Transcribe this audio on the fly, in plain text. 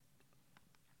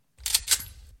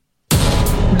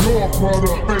Your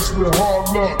brother, faced with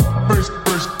hard luck. Faced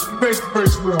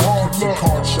with hard luck.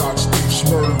 Card shots, thieves,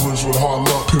 murderers with hard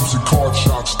luck. Pimps and card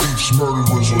shots, thieves,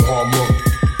 murderers with hard luck.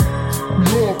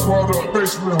 Your brother,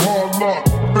 faced with hard luck.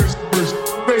 Faced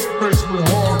with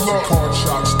hard luck. Card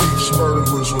shots, thieves,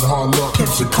 murderers with hard luck.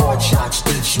 Pimps and card shots,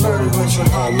 thieves, murderers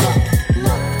with hard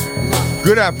luck.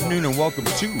 Good afternoon and welcome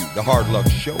to the Hard Luck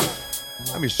Show.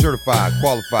 I'm your certified,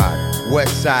 qualified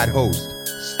West Side host,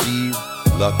 Steve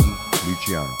Lucky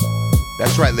Luciano.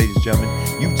 That's right, ladies and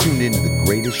gentlemen. You tuned into the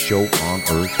greatest show on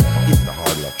earth. It's the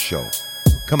Hard Luck Show.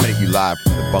 Coming at you live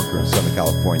from the bunker in Southern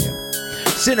California.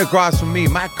 Sitting across from me,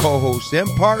 my co-host and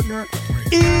partner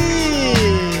is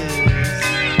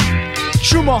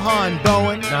Chumahan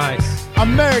Bowen. Nice.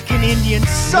 American Indian,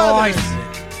 Southern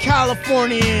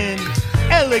Californian,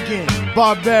 elegant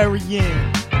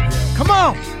barbarian. Come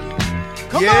on.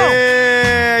 Come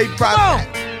yeah, on.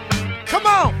 Come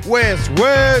on. West.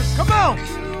 Come on.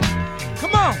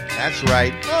 That's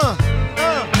right.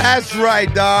 That's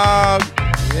right, dog.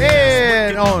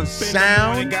 And on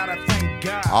sound,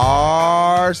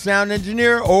 our sound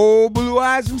engineer, old Blue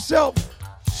Eyes himself,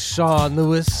 Sean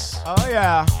Lewis. Oh,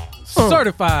 yeah.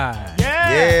 Certified.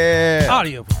 Yeah.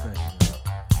 Audio professional.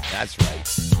 That's right.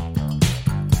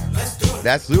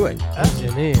 Let's do it.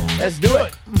 Engineer. Let's do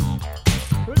it.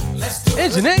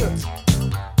 Engineer.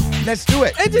 Let's do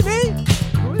it. Engineer.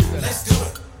 Let's do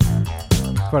it.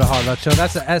 For the Hard Luck Show.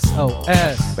 That's a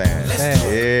SOS.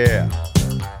 Yeah.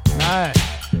 Nice.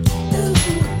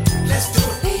 Let's do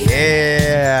it.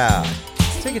 Yeah.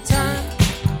 Take your time.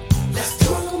 Let's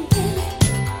do it.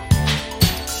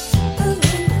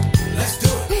 Let's do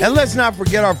it. And let's not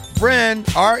forget our friend,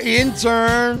 our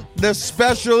intern, the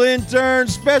special intern,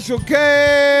 Special K.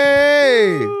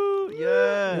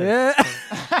 Yeah.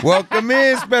 Welcome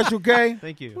in, Special K.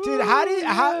 Thank you. Dude, how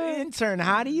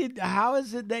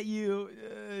is it that you,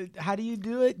 how do you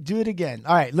do it? Do it again.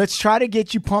 All right, let's try to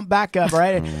get you pumped back up,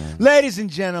 right? Ladies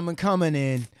and gentlemen, coming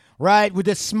in, right, with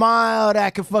a smile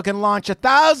that can fucking launch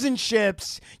 1,000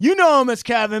 ships. You know him as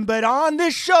Kevin, but on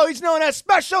this show, he's known as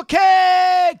Special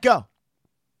K. Go.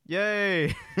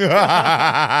 Yay. This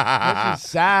is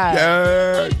sad.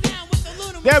 Yeah.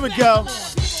 There we go.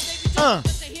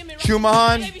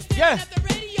 Chumahan. Yeah.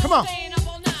 Come on.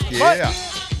 Yeah.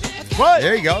 What?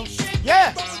 There you go.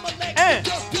 Yeah. And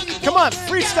come on,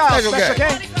 freestyle, Special Special K.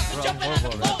 K.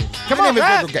 Come My on, name is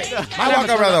rap. Special K. I walk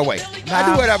around the way.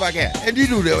 I do whatever I can. And you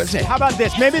do this. How about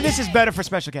this? Maybe this is better for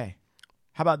Special K.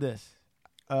 How about this?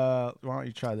 Why don't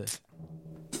you try this?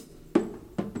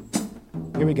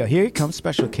 Here we go. Here comes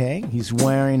Special K. He's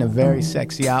wearing a very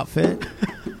sexy outfit.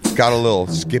 Got a little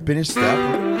skip in his step.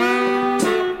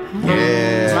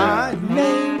 Yeah. My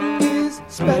name is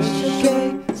Special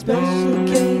K. Special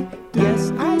K.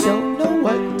 Yes, I don't know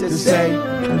what to say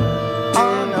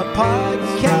on a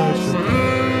podcast.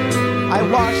 I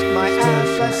washed my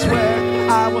ass, I swear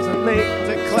I wasn't late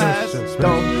to class.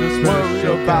 Don't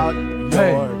worry about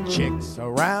your chicks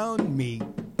around me.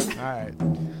 All right.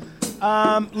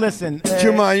 Listen.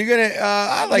 Chumahan, you're going to,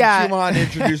 I'd like Chumahan to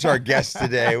introduce our guest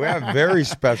today. We have a very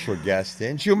special guest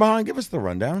in. Chumahan, give us the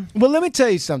rundown. Well, let me tell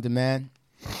you something, man.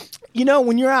 You know,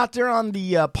 when you're out there on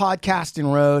the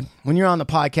podcasting road, when you're on the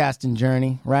podcasting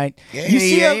journey, right? Yeah, you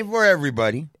see ain't for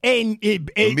everybody.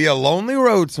 It can be a lonely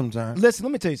road sometimes. Listen,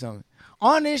 let me tell you something.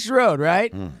 On this road,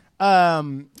 right?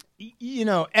 You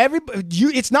know,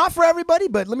 it's not for everybody,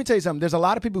 but let me tell you something. There's a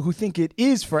lot of people who think it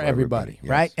is for everybody, yes.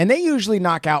 right? And they usually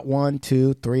knock out 1,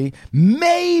 2, 3.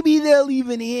 Maybe they'll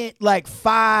even hit like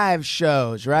 5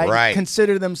 shows, right? Right.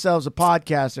 Consider themselves a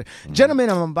podcaster. Gentleman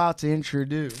I'm about to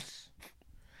introduce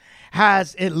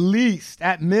has at least,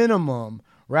 at minimum,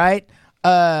 right?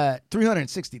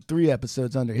 363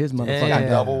 episodes under his motherfucking He's got belt.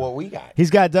 double what we got. He's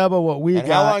got double what we And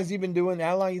got. how long has he been doing?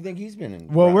 How long you think he's been in?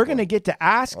 Well, we're gonna get to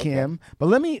ask him, but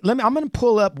let me. I'm gonna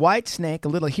pull up White Snake a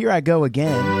little. Here I go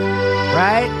again,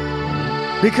 right?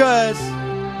 Because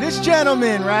this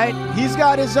gentleman, right? He's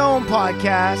got his own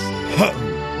podcast,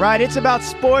 right? It's about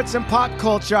sports and pop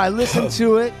culture. I listen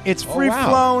to it. It's free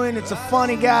flowing. It's a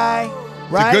funny guy,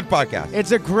 right? It's a good podcast.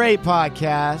 It's a great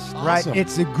podcast, right?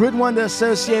 It's a good one to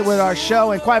associate with our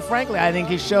show, and quite frankly, I think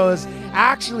his show is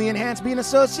actually enhanced being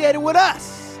associated with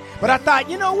us. But I thought,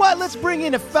 you know what? Let's bring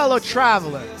in a fellow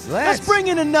traveler. Let's bring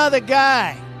in another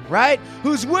guy, right?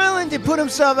 Who's willing to put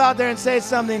himself out there and say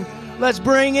something. Let's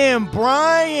bring in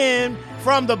Brian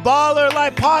from the Baller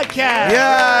Life Podcast.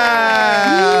 Yeah.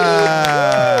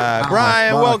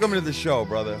 Brian, welcome to the show,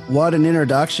 brother. What an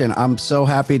introduction. I'm so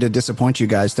happy to disappoint you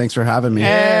guys. Thanks for having me.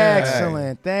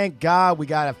 Excellent. Thank God we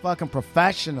got a fucking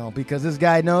professional because this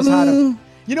guy knows how to.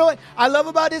 You know what I love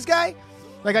about this guy?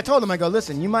 Like I told him, I go,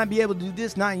 listen, you might be able to do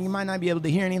this, you might not be able to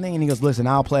hear anything. And he goes, listen,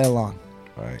 I'll play along.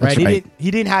 Right.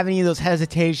 He didn't have any of those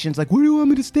hesitations like, where do you want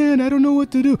me to stand? I don't know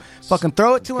what to do. Fucking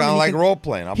throw it to him. Kind of like role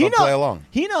playing. I'll play along.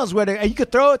 He knows where to. You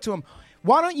could throw it to him.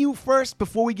 Why don't you first,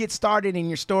 before we get started in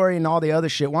your story and all the other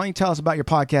shit, why don't you tell us about your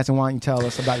podcast and why don't you tell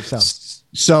us about yourself?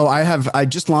 So I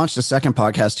just launched a second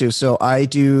podcast too. So I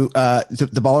do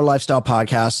the Baller Lifestyle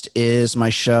podcast is my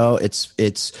show.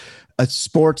 It's a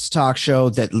sports talk show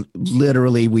that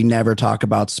literally we never talk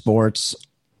about sports.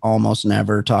 Almost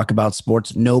never talk about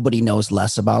sports. Nobody knows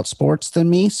less about sports than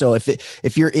me. So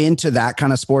if you're into that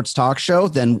kind of sports talk show,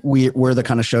 then we're the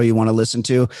kind of show you want to listen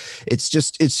to. It's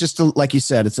just like you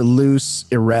said, it's a loose,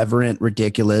 irreverent,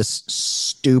 ridiculous,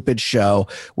 stupid show.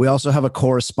 We also have a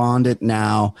correspondent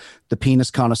now, the Penis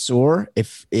Connoisseur.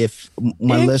 If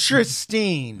my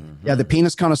interesting, the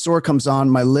Penis Connoisseur comes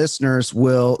on, my listeners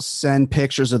will send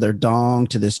pictures of their dong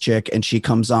to this chick, and she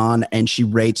comes on and she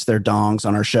rates their dongs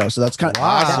on our show. So that's kind of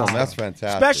awesome. That's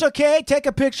fantastic. Special K, take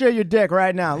a picture of your dick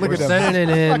right now. Look at him. Sending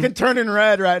it in. Fucking turning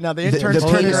red right now. The intern's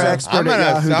turning red.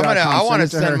 I want to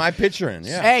send my picture in.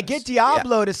 Yeah. Hey, get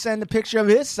Diablo to send a picture of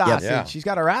his sausage. Yeah. She's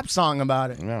got a rap song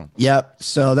about it. Yeah. Yep.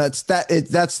 So that's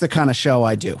the kind of show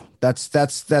I do. That's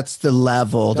the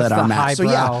level that I'm at. So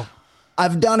yeah,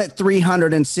 I've done it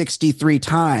 363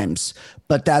 times,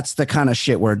 but that's the kind of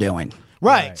shit we're doing.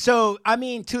 Right. So, I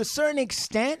mean, to a certain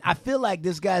extent, I feel like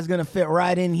this guy's going to fit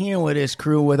right in here with his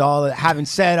crew with all that. Having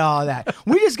said all that,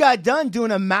 we just got done doing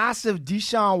a massive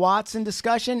Deshaun Watson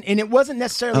discussion, and it wasn't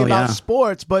necessarily about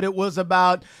sports, but it was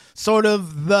about sort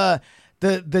of the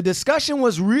discussion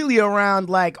was really around,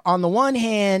 like, on the one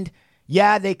hand,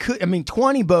 yeah, they could. I mean,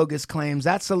 20 bogus claims,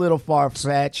 that's a little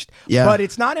far-fetched, but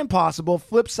it's not impossible.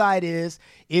 Flip side is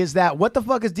that what the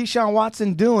fuck is Deshaun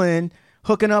Watson doing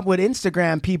hooking up with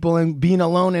Instagram people and being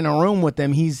alone in a room with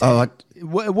them?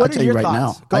 What are your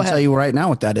thoughts? I'll tell you right now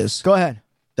what that is. Go ahead.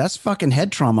 That's fucking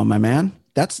head trauma, my man.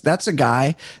 That's a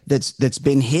guy that's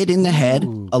been hit in the head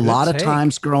a lot of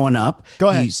times growing up. Go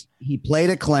ahead. He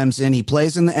played at Clemson. He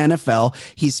plays in the NFL.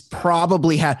 He's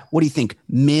probably had, what do you think?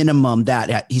 Minimum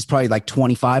he's probably like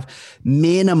 25.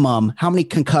 Minimum. How many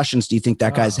concussions do you think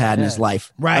that guy's had in his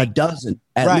life? Right. A dozen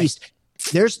at least.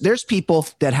 There's people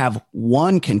that have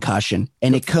one concussion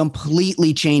and it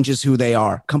completely changes who they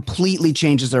are, completely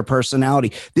changes their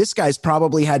personality. This guy's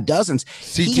probably had dozens.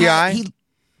 CTI?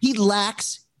 He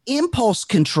lacks impulse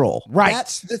control. Right.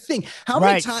 That's the thing. How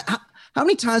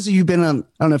many times have you been on,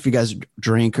 I don't know if you guys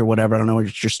drink or whatever, I don't know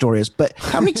what your story is, but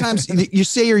how many times you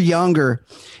say you're younger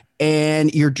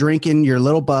and you're drinking, you're a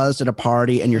little buzzed at a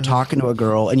party and you're talking to a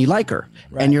girl and you like her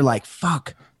and you're like,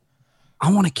 fuck,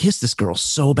 I want to kiss this girl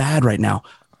so bad right now,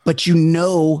 but you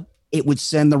know it would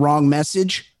send the wrong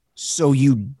message, so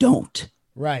you don't.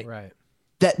 Right.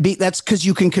 That's because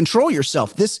you can control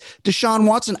yourself. This Deshaun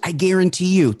Watson, I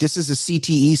guarantee you, this is a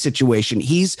CTE situation.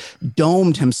 He's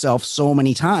domed himself so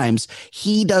many times.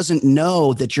 He doesn't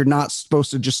know that you're not supposed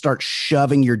to just start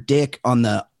shoving your dick on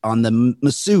the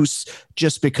masseuse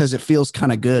just because it feels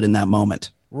kind of good in that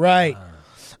moment. Right.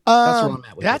 That's where I'm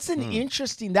at with that's an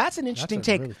interesting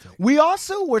take. Really we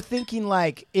also were thinking,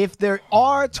 like, if there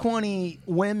are 20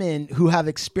 women who have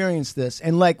experienced this,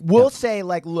 and like we'll say,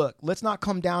 like, look, let's not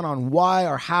come down on why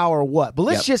or how or what, but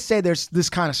let's just say there's this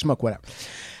kind of smoke, whatever.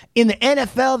 In the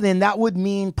NFL, then that would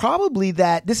mean probably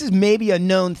that this is maybe a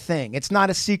known thing. It's not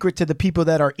a secret to the people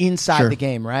that are inside the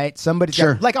game, right? Somebody's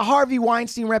got, like, a Harvey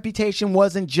Weinstein reputation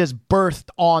wasn't just birthed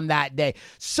on that day.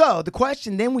 So the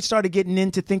question, then we started getting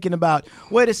into thinking about,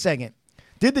 wait a second,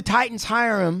 did the Titans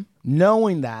hire him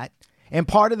knowing that? And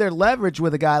part of their leverage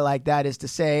with a guy like that is to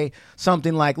say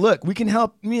something like, look, we can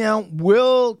help,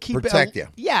 we'll keep protect you.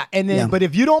 Yeah. And then, but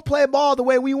if you don't play ball the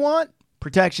way we want,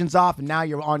 protection's off and now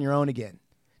you're on your own again.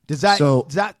 Does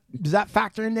that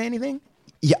factor into anything?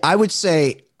 Yeah, I would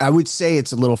say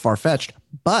it's a little far-fetched,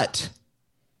 but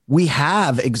we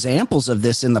have examples of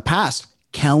this in the past.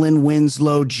 Kellen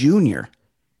Winslow Jr.,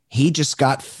 he just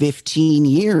got 15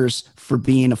 years for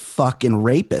being a fucking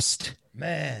rapist.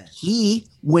 Man.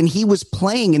 When he was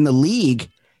playing in the league,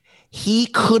 he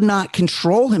could not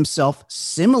control himself.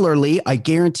 Similarly, I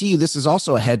guarantee you this is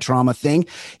also a head trauma thing.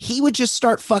 He would just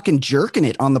start fucking jerking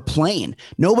it on the plane.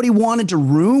 Nobody wanted to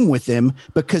room with him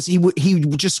because he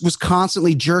just was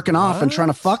constantly jerking off and trying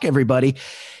to fuck everybody,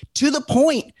 to the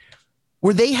point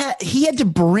where he had to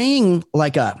bring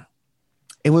like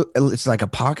it's like a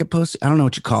pocket pussy. I don't know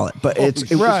what you call it, but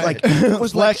it was like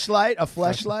a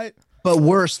fleshlight. But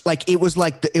worse, like it was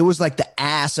like the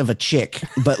ass of a chick,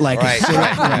 but like right.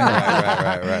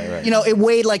 It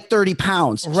weighed like 30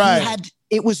 pounds. Right.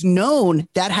 It was known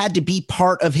that had to be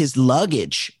part of his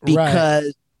luggage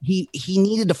because he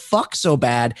needed to fuck so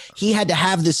bad he had to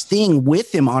have this thing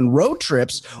with him on road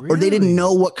trips, or they didn't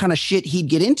know what kind of shit he'd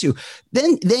get into.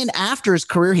 Then after his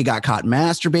career, he got caught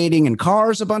masturbating in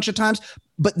cars a bunch of times.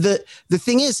 But the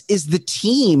thing is the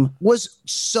team was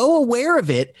so aware of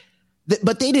it,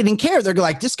 but they didn't care. They're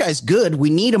like, this guy's good. We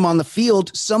need him on the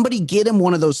field. Somebody get him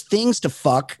one of those things to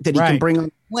fuck that he can bring on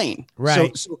the plane.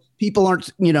 Right. So people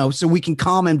aren't, so we can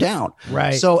calm him down.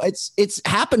 Right. So it's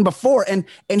happened before. And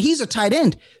he's a tight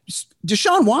end.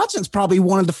 Deshaun Watson's probably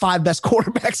one of the 5 best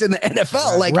quarterbacks in the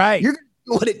NFL. Like, you're going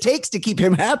to do what it takes to keep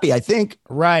him happy, I think.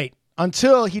 Right.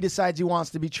 Until he decides he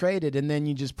wants to be traded. And then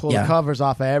you just pull the covers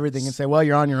off of everything and say, well,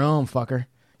 you're on your own, fucker.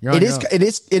 It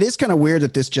is kind of weird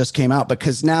that this just came out,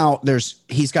 because now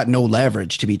he's got no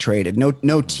leverage to be traded.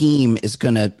 No team is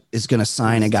gonna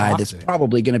sign a guy that's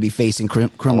probably going to be facing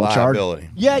criminal charges.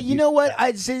 Yeah, you know what?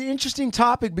 It's an interesting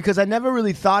topic, because I never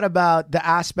really thought about the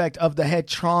aspect of the head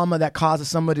trauma that causes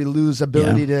somebody to lose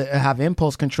ability to have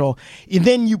impulse control. And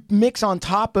then you mix on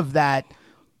top of that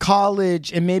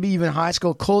college and maybe even high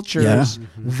school cultures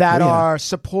that are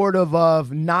supportive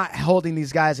of not holding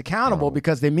these guys accountable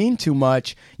because they mean too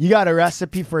much. You got a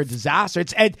recipe for a disaster.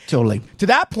 Totally. To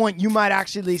that point, you might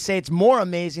actually say it's more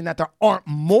amazing that there aren't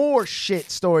more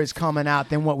shit stories coming out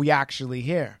than what we actually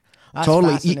hear. That's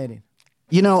fascinating.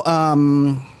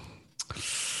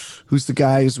 Who's the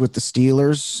guy who's with the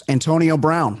Steelers? Antonio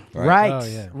Brown. Right. Oh,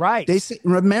 yeah. Right. They say,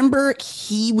 remember,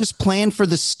 he was playing for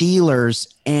the Steelers,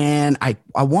 and I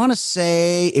want to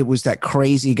say it was that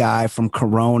crazy guy from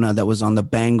Corona that was on the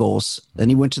Bengals. Then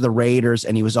he went to the Raiders,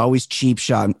 and he was always cheap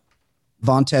shot.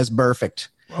 Vontez Burfict.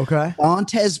 Okay.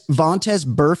 Vontez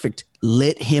Burfict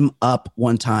lit him up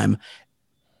one time,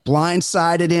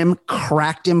 blindsided him,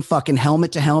 cracked him fucking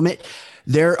helmet to helmet.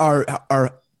 There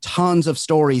are tons of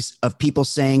stories of people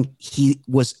saying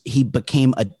he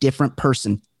became a different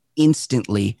person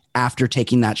instantly after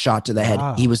taking that shot to the head.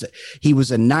 Wow. He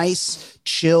was a nice,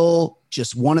 chill,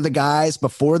 just one of the guys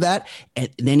before that. And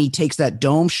then he takes that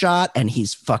dome shot and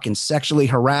he's fucking sexually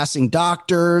harassing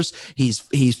doctors.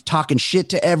 He's talking shit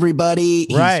to everybody.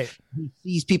 He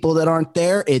sees people that aren't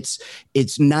there. It's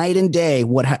night and day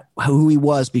who he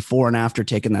was before and after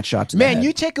taking that shot to the head.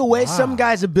 You take away some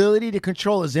guy's ability to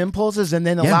control his impulses and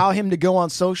then allow him to go on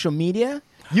social media.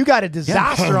 You got a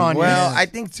disaster on you. Well, I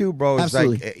think too, bro, it's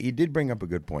Absolutely. like you did bring up a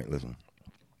good point. Listen,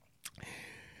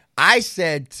 I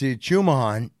said to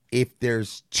Chumahan, if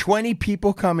there's 20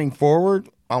 people coming forward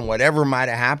on whatever might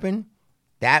have happened,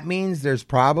 that means there's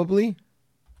probably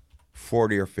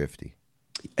 40 or 50.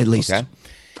 At least. Okay?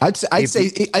 I'd say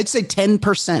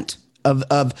 10%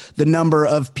 of the number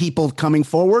of people coming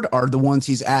forward are the ones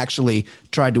he's actually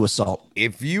tried to assault.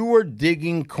 If you were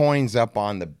digging coins up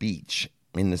on the beach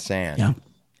in the sand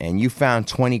and you found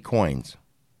 20 coins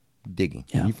digging,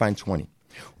 and you find 20,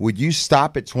 would you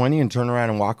stop at 20 and turn around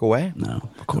and walk away? No,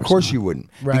 of course not. You wouldn't.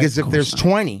 Right. Because if there's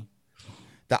 20,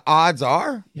 the odds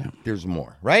are there's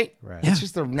more, right? It's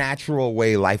just the natural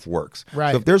way life works.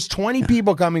 Right. So if there's 20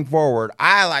 people coming forward,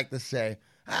 I like to say,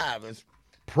 it's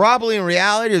probably in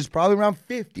reality, there's probably around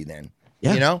 50 then.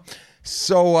 Yeah. You know?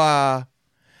 So,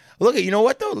 look, you know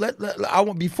what,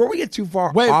 though? Before we get too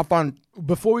far off on...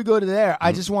 Before we go to there,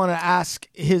 I just want to ask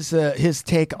his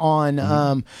take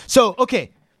on...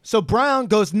 So Brown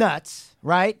goes nuts,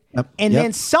 right? Yep. And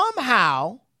then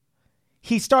somehow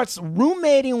he starts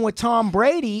roommating with Tom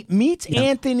Brady, meets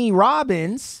Anthony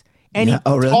Robbins, and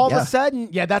all of a sudden,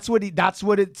 that's what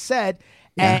it said.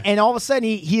 Yeah. And all of a sudden,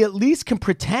 he at least can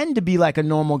pretend to be like a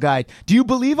normal guy. Do you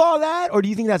believe all that, or do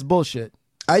you think that's bullshit?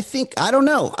 I don't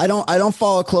know. I don't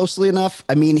follow closely enough.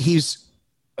 I mean, he's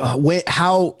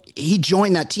how he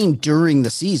joined that team during the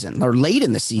season or late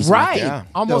in the season. Right. Yeah.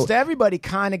 Almost everybody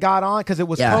kind of got on because it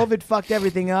was COVID fucked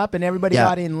everything up and everybody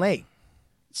got in late.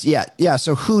 Yeah.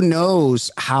 So who knows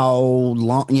how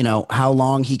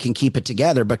long he can keep it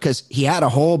together, because he had a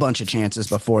whole bunch of chances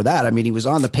before that. I mean, he was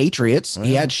on the Patriots.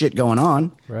 He had shit going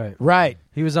on. Right.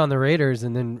 He was on the Raiders,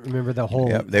 and then remember the whole.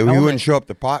 Yeah, he wouldn't show up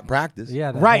to practice. Yeah,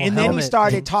 and then he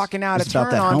started talking out of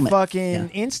turn on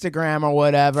fucking Instagram or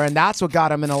whatever, and that's what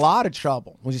got him in a lot of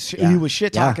trouble. He was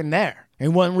shit talking there,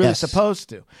 and wasn't really supposed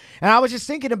to. And I was just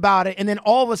thinking about it, and then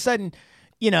all of a sudden,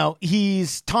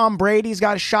 he's Tom Brady's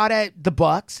got a shot at the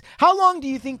Bucks. How long do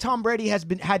you think Tom Brady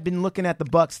had been looking at the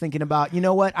Bucks, thinking about, you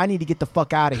know what, I need to get the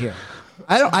fuck out of here?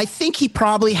 I think he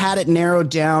probably had it narrowed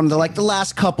down. The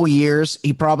last couple years,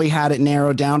 he probably had it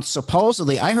narrowed down.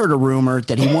 Supposedly, I heard a rumor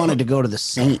that he wanted to go to the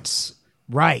Saints.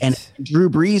 Right. And Drew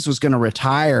Brees was going to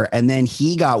retire. And then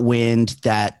he got wind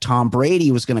that Tom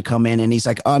Brady was going to come in. And he's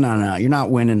like, oh, no, you're not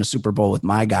winning a Super Bowl with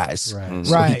my guys. Right.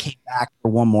 So he came back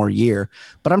for one more year.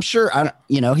 But I'm sure,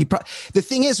 the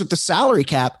thing is with the salary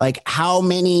cap, like how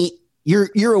many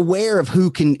you're aware of who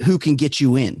can get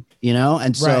you in,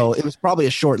 And so it was probably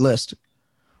a short list.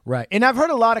 Right. And I've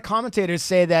heard a lot of commentators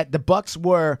say that the Bucks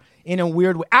were in a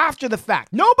weird way after the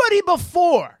fact. Nobody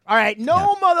before. All right.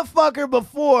 No motherfucker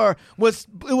before was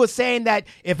saying that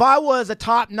if I was a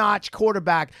top-notch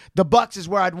quarterback, the Bucks is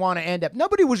where I'd want to end up.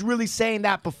 Nobody was really saying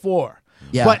that before.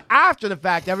 Yeah. But after the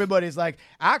fact, everybody's like,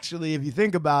 actually, if you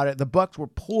think about it, the Bucks were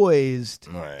poised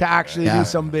to actually do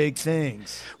some big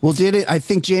things. Well, I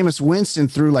think Jameis Winston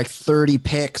threw like 30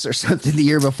 picks or something the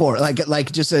year before,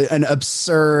 like just an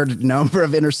absurd number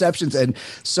of interceptions. And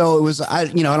so it was, I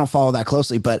don't follow that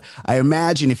closely, but I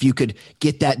imagine if you could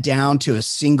get that down to a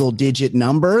single digit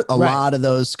number, a lot of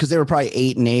those, because they were probably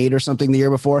 8-8 or something the year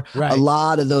before. Right. A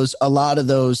lot of those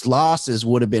losses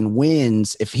would have been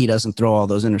wins if he doesn't throw all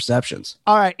those interceptions.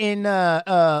 All right, in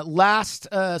last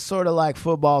sort of like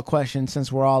football question, since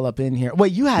we're all up in here.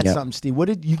 Wait, you had something, Steve. What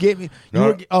did you give me?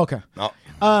 Okay. No.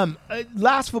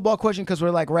 Last football question, because we're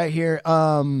like right here.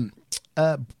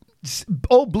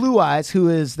 Old Blue Eyes, who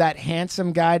is that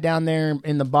handsome guy down there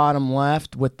in the bottom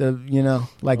left with the, all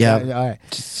right.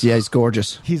 Yeah, he's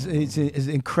gorgeous. He's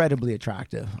incredibly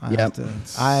attractive.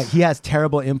 He has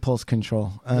terrible impulse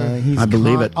control. I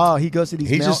believe it. Oh, he goes to these.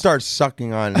 He just starts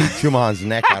sucking on Chuman's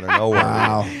neck out of nowhere.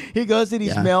 Wow. He goes to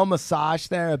these male massage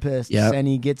therapists, and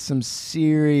he gets some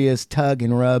serious tug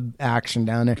and rub action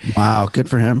down there. Wow, good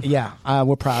for him. Yeah,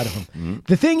 we're proud of him. Mm-hmm.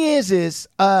 The thing is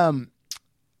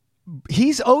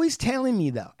he's always telling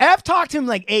me, though. I've talked to him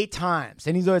like 8 times,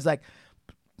 and he's always like,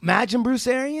 imagine Bruce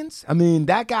Arians? I mean,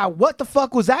 that guy, what the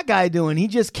fuck was that guy doing? He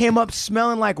just came up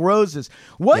smelling like roses.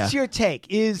 What's your take?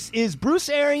 Is Bruce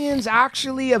Arians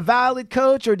actually a valid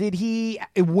coach, or did he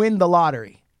win the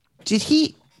lottery? Did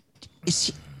he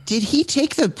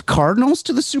take the Cardinals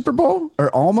to the Super Bowl, or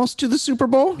almost to the Super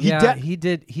Bowl? Yeah, he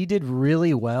did. He did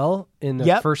really well in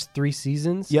the first 3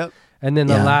 seasons. Yep. And then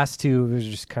the last 2 was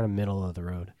just kind of middle of the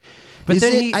road. But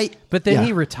then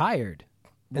he retired.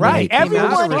 Right.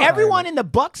 Everyone in the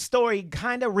Bucs story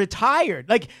kind of retired.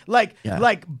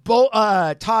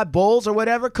 Todd Bowles or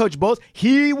whatever, Coach Bowles,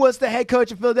 he was the head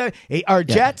coach of Philadelphia, our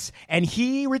Jets, and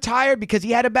he retired because he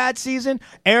had a bad season.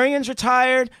 Arians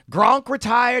retired. Gronk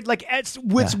retired. Like,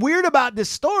 what's weird about this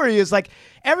story is like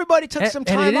everybody took some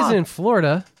time off. And it is in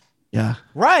Florida. Yeah.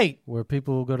 Right. Where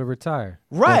people will go to retire.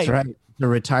 Right. That's right. The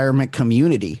retirement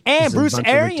community. And Bruce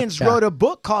Arians wrote a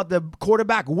book called The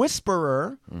Quarterback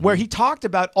Whisperer, where he talked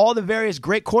about all the various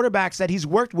great quarterbacks that he's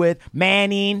worked with.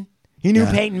 Manning. He knew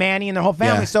Peyton Manning and their whole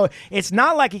family. Yeah. So it's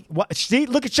not like see,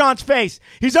 look at Sean's face.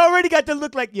 He's already got the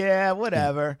look like,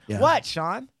 whatever. Yeah. What,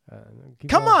 Sean?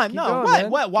 Come on. No.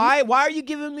 Going, what? Why are you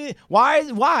giving me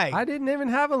why? I didn't even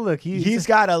have a look. He's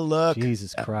got a look.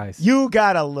 Jesus Christ. You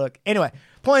got a look. Anyway,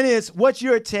 point is, what's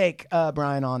your take,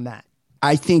 Brian, on that?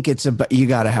 I think you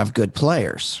got to have good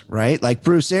players, right? Like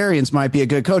Bruce Arians might be a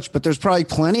good coach, but there's probably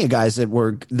plenty of guys that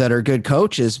are good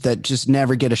coaches that just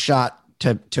never get a shot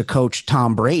to coach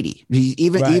Tom Brady.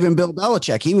 Even Bill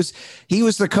Belichick, he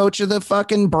was the coach of the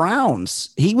fucking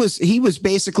Browns. He was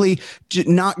basically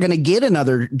not going to get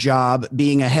another job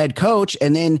being a head coach,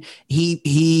 and then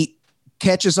he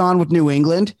catches on with New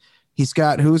England. He's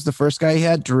got, who was the first guy he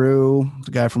had? Drew,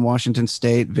 the guy from Washington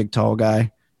State, big tall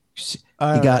guy.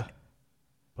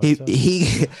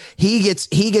 He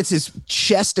gets his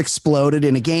chest exploded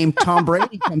in a game. Tom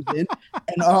Brady comes in,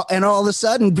 and all of a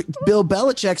sudden, Bill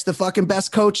Belichick's the fucking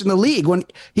best coach in the league. When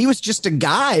he was just a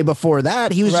guy before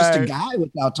that, he was just a guy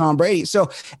without Tom Brady. So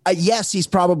yes, he's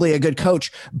probably a good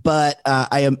coach, but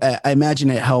I imagine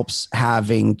it helps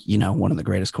having one of the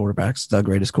greatest quarterbacks, the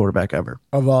greatest quarterback ever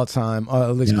of all time, or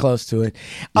at least close to it.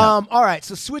 Yeah. All right,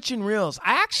 so switching reels,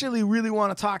 I actually really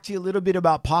want to talk to you a little bit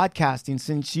about podcasting,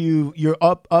 since you're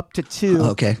up to 2.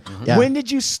 Okay. Yeah. When did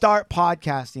you start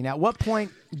podcasting? At what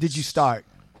point did you start?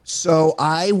 So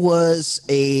I was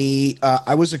a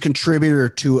contributor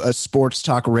to a sports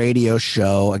talk radio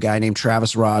show. A guy named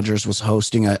Travis Rogers was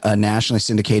hosting a nationally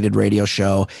syndicated radio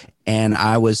show, and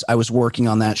I was working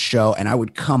on that show, and I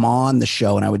would come on the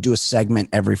show and I would do a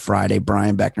segment every Friday,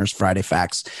 Brian Beckner's Friday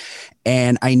Facts.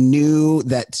 And I knew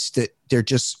that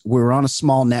we were on a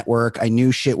small network. I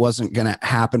knew shit wasn't going to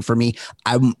happen for me.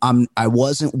 I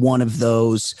wasn't one of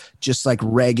those just like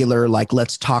regular, like,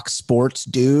 let's talk sports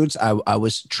dudes. I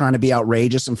was trying to be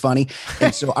outrageous and funny.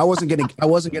 And so I wasn't going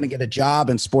to get a job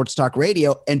in sports talk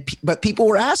radio. But people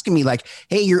were asking me like,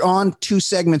 hey, you're on 2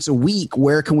 segments a week.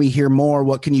 Where can we hear more?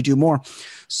 What can you do more?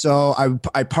 So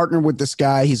I partnered with this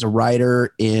guy. He's a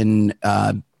writer in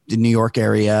the New York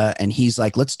area. And he's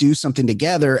like, let's do something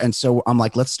together. And so I'm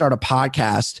like, let's start a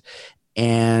podcast.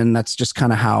 And that's just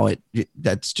kind of how it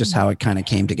kind of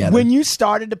came together. When you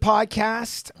started the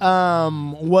podcast,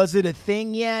 was it a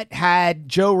thing yet? Had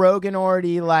Joe Rogan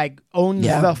already like owned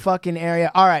the fucking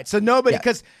area? All right. So nobody,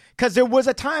 because there was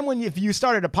a time when if you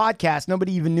started a podcast,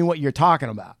 nobody even knew what you're talking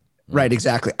about. Right.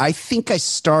 Exactly. I think I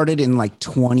started in like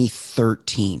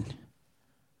 2013.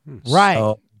 Right.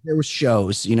 So there were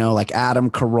shows, like Adam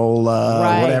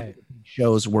Carolla, whatever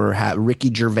shows were.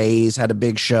 Ricky Gervais had a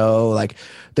big show. Like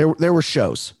there were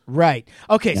shows. Right.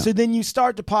 Okay. Yeah. So then you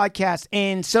start the podcast,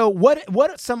 and so what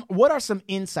are some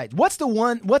insights?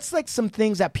 What's like some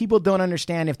things that people don't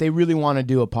understand if they really want to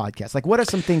do a podcast? Like what are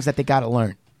some things that they got to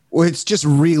learn? Well, it's just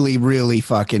really, really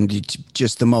fucking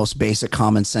just the most basic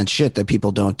common sense shit that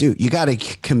people don't do. You got to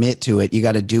commit to it. You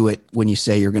got to do it when you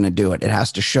say you're going to do it. It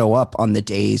has to show up on the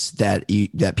days that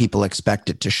people expect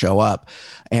it to show up.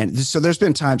 And so there's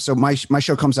been times. So my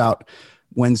show comes out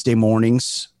Wednesday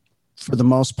mornings for the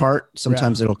most part.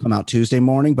 Sometimes it'll come out Tuesday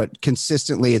morning, but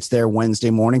consistently it's there Wednesday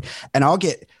morning. And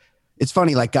it's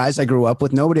funny, like guys I grew up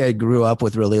with, nobody I grew up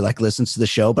with really like listens to the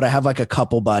show, but I have like a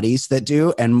couple buddies that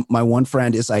do. And my one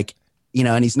friend is like,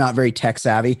 and he's not very tech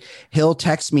savvy. He'll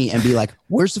text me and be like,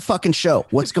 where's the fucking show?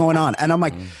 What's going on? And I'm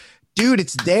like, dude,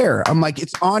 it's there. I'm like,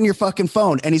 it's on your fucking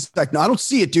phone. And he's like, no, I don't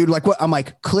see it, dude. Like what? I'm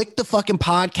like, click the fucking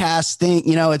podcast thing.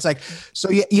 It's like,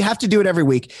 so you have to do it every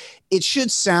week. It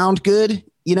should sound good.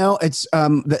 It's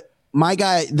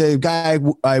the guy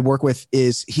I work with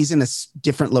he's in a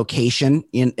different location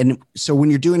and so when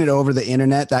you're doing it over the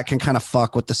internet, that can kind of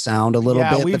fuck with the sound a little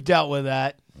bit. Yeah, we've dealt with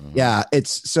that. Yeah,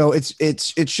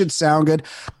 it should sound good.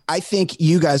 I think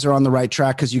you guys are on the right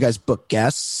track because you guys book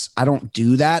guests. I don't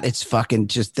do that. It's fucking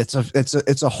just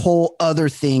it's a whole other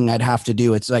thing I'd have to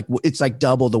do. It's like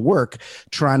double the work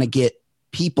trying to get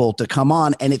people to come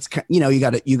on, and it's you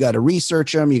got to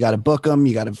research them, you got to book them,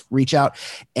 you got to reach out,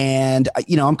 and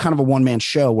I'm kind of a one-man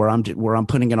show where I'm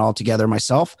putting it all together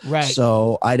myself. Right.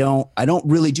 So I don't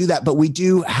really do that, but we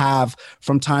do have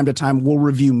from time to time we'll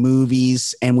review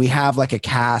movies, and we have like a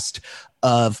cast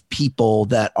of people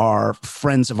that are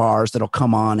friends of ours that'll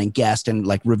come on and guest and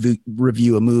like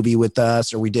review a movie with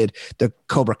us, or we did the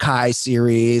Cobra Kai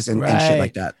series and shit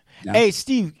like that. Yeah. Hey,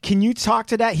 Steve, can you talk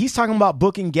to that? He's talking about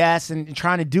booking guests and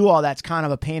trying to do all that's kind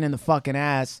of a pain in the fucking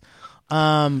ass.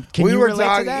 Can you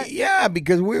relate to that? Yeah,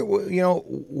 because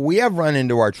we have run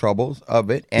into our troubles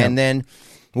of it. And then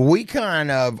we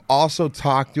kind of also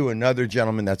talked to another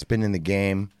gentleman that's been in the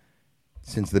game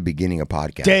since the beginning of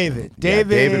podcasting.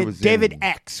 David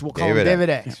X. We'll call him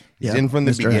David X. He's in from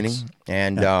the beginning. X.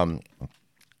 And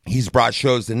he's brought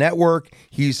shows to network.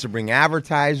 He used to bring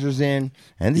advertisers in.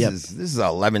 And this is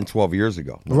 11, 12 years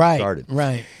ago when we started.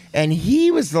 Right. And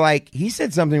he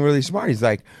said something really smart. He's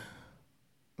like,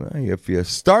 well, if you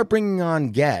start bringing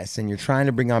on guests and you're trying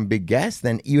to bring on big guests,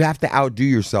 then you have to outdo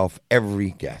yourself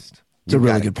every guest. It's a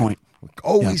really good point.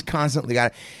 Always constantly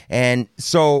got it. And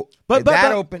so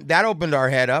that opened our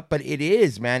head up. But it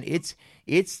is, man.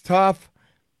 It's tough.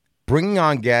 Bringing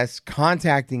on guests,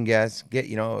 contacting guests,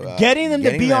 getting them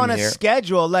to be on a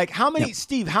schedule. Like how many,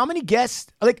 Steve? How many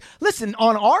guests? Like, listen,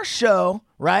 on our show,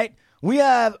 right? We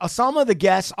have some of the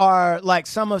guests are like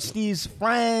some of Steve's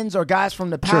friends or guys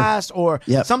from the past, or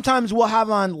sometimes we'll have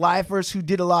on lifers who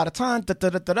did a lot of time.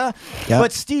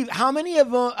 But Steve, how many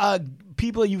of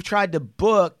people you've tried to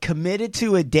book committed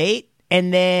to a date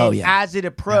and then as it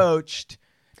approached?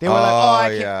 They were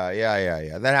like,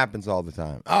 yeah. That happens all the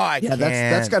time. I can't.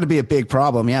 That's got to be a big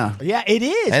problem. Yeah, it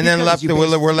is. And then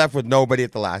we're left with nobody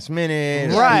at the last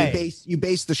minute. Right. You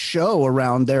base the show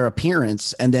around their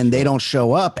appearance, and then they don't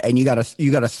show up, and you got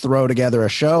to throw together a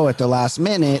show at the last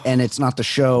minute, and it's not the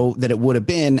show that it would have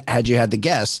been had you had the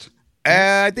guest.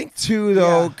 I think too,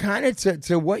 though, kind of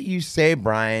to what you say,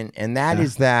 Brian, and that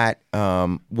is that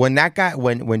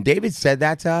when David said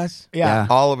that to us,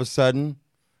 all of a sudden,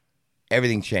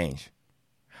 everything changed.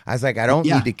 I was like, I don't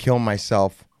need to kill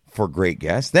myself for great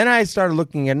guests. Then I started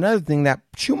looking at another thing that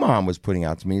Chuman was putting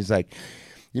out to me. He's like,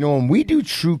 when we do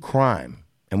true crime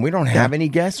and we don't have any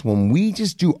guests, when we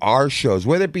just do our shows,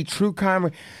 whether it be true crime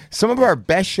or some of our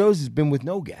best shows has been with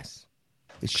no guests.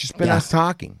 It's just been us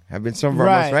talking. Have been some of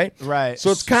our most, right? Right.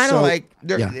 So it's kind of like,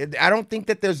 I don't think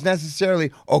that there's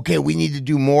necessarily, okay, we need to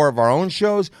do more of our own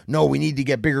shows. No, we need to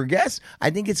get bigger guests. I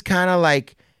think it's kind of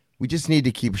like we just need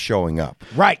to keep showing up.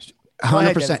 Right.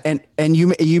 100%. And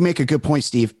you make a good point,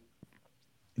 Steve.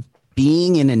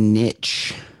 Being in a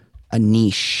niche,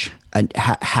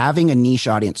 having a niche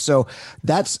audience. So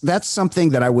that's something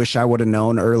that I wish I would have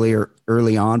known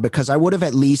early on, because I would have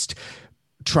at least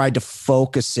tried to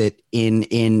focus it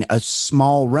in a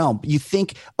small realm. You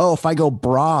think, if I go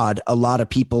broad, a lot of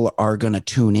people are going to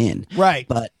tune in. Right.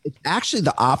 But it's actually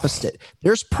the opposite.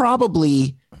 There's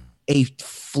probably a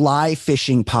fly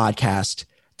fishing podcast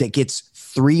that gets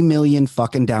 3 million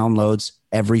fucking downloads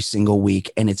every single week,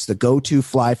 and it's the go-to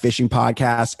fly fishing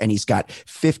podcast, and he's got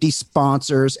 50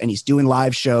 sponsors, and he's doing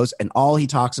live shows, and all he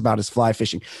talks about is fly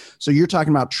fishing. So you're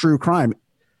talking about true crime.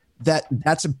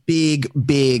 That's a big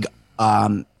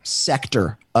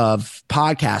sector of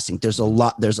podcasting. There's a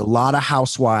lot of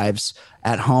housewives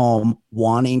at home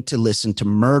wanting to listen to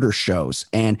murder shows,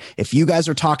 and if you guys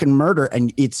are talking murder,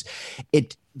 and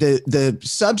the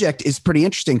subject is pretty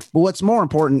interesting, but what's more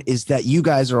important is that you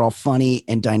guys are all funny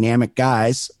and dynamic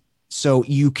guys. So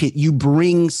you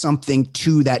bring something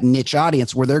to that niche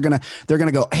audience where they're gonna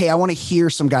go, hey, I want to hear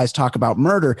some guys talk about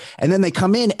murder, and then they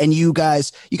come in, and you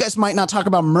guys might not talk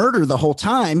about murder the whole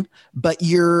time, but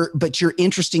you're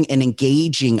interesting and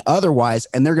engaging otherwise,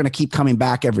 and they're gonna keep coming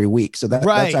back every week. So that's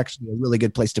actually a really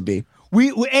good place to be.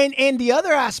 And the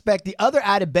other aspect, the other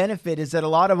added benefit is that a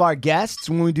lot of our guests,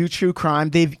 when we do true crime,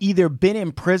 they've either been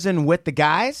in prison with the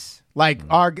guys. Like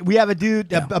we have a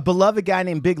dude, a beloved guy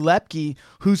named Big Lepke,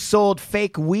 who sold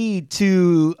fake weed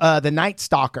to the Night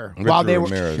Stalker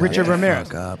Richard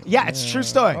Ramirez. Yeah, it's a true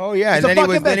story. Oh yeah, and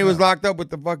then he was locked up with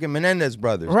the fucking Menendez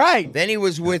brothers. Right. Then he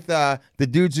was with the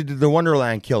dudes who did the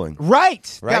Wonderland killing.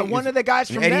 Right. Got one of the guys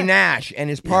from Eddie Nash and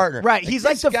his partner. Right. He's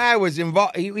like this guy was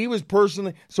involved. He was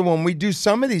personally. So when we do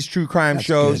some of these true crime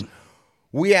shows,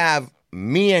 we have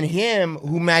me and him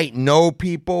who might know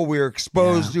people we're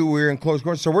exposed to, we're in close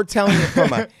quarters. So we're telling it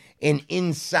from an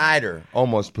insider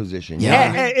almost position.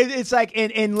 It's like,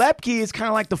 and Lepke is kind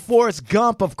of like the Forrest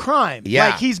Gump of crime. Yeah.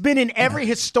 Like he's been in every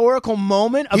historical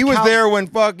moment. He was there when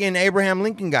fucking Abraham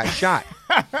Lincoln got shot.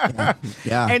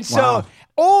 And so,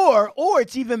 or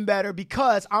it's even better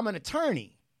because I'm an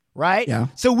attorney, right? Yeah.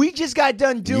 So we just got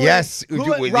done doing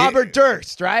Robert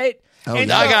Durst, right? Oh,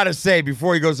 and I gotta say,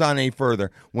 before he goes on any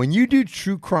further, when you do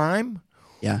true crime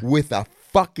with a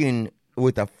fucking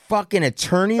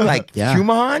attorney like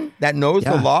Kumahan that knows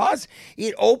the laws,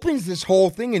 it opens this whole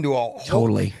thing into a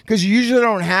totally, because you usually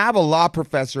don't have a law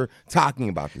professor talking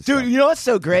about this. Dude, stuff. You know what's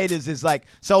so great is like,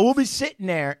 so we'll be sitting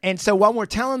there, and so when we're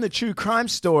telling the true crime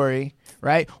story,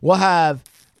 right, we'll have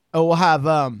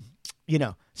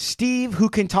Steve, who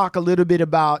can talk a little bit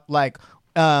about like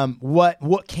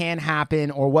what can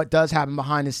happen or what does happen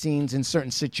behind the scenes in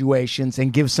certain situations,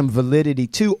 and give some validity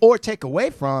to or take away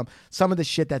from some of the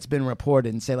shit that's been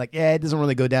reported, and say like, it doesn't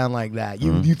really go down like that.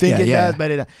 You think it does,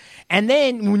 but it. And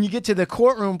then when you get to the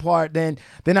courtroom part, then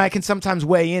I can sometimes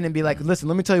weigh in and be like, listen,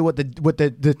 let me tell you what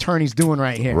the attorney's doing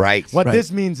right here. Right. What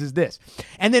this means is this.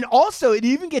 And then also it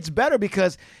even gets better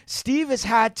because Steve has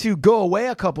had to go away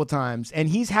a couple times, and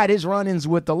he's had his run-ins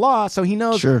with the law, so he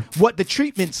knows what the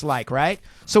treatment's like, right?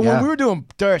 So when we were doing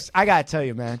Durst, I gotta tell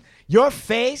you, man, your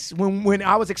face when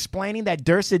I was explaining that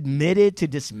Durst admitted to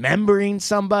dismembering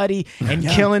somebody and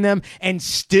killing them and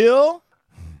still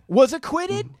was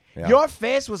acquitted, your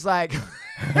face was like,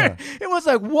 it was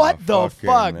like, what the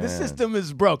fuck? The system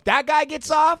is broke. That guy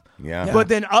gets off, but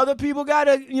then other people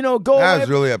gotta, go away. I was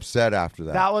really upset after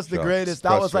that. That was the greatest.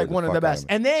 That was like one of the best.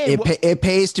 And then it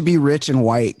pays to be rich and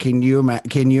white. Can you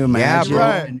imagine? Yeah,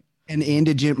 bro. An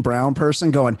indigent brown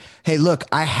person going, hey, look,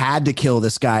 I had to kill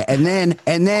this guy. And then,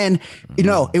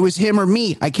 it was him or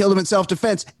me. I killed him in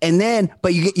self-defense. And then,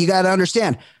 but you got to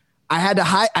understand, I had to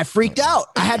hide. I freaked out.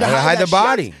 I had to hide the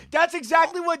body. That's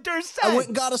exactly what Durst said. I went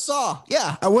and got a saw.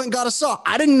 Yeah, I went and got a saw.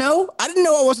 I didn't know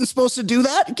I wasn't supposed to do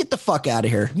that. Get the fuck out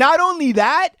of here. Not only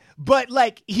that, but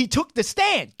like he took the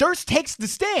stand. Durst takes the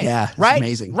stand. Yeah, right?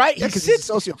 Amazing. Right? Yeah, because he's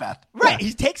a sociopath. Right.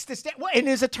 He takes the stand. And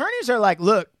his attorneys are like,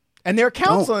 look, and they're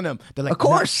counseling him. They're like, of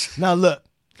course. Now look,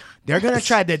 they're going to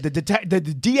try, the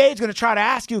DA is going to try to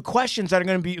ask you questions that are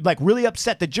going to be like really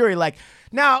upset the jury. Like,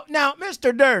 now,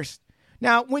 Mr. Durst,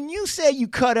 now when you say you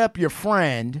cut up your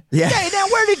friend, now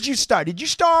where did you start? Did you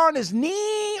start on his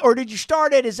knee or did you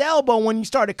start at his elbow when you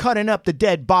started cutting up the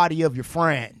dead body of your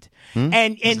friend?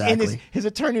 And his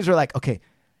attorneys are like, okay,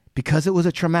 because it was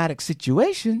a traumatic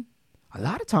situation, a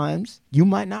lot of times you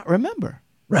might not remember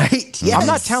Right? Yes. I'm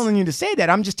not telling you to say that.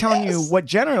 I'm just telling you what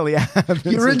generally happens.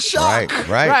 You're in shock.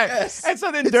 Right. Yes. And so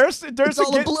then there's it's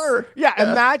all a blur. Yeah,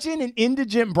 imagine an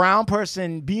indigent brown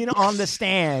person being on the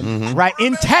stand, right,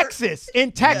 in Texas,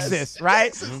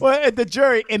 right, well, at the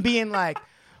jury, and being like,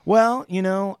 well,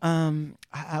 I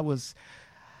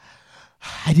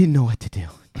didn't know what to do.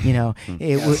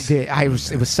 It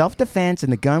was self-defense,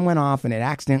 and the gun went off, and it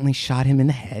accidentally shot him in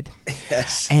the head.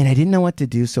 Yes. And I didn't know what to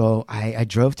do, so I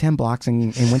drove 10 blocks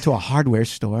and went to a hardware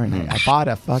store, and I bought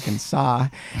a fucking saw.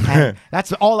 And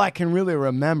that's all I can really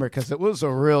remember, because it was a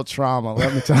real trauma,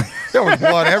 let me tell you. There was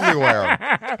blood everywhere.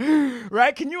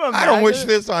 Right? Can you imagine? I don't wish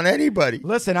this on anybody.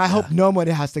 Listen, I hope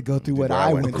nobody has to go through what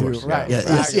I went through. Right.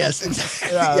 Yes,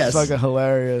 exactly. Yeah, Yes. it's fucking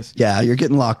hilarious. Yeah, you're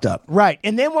getting locked up. Right.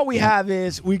 And then what we have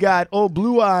is we got old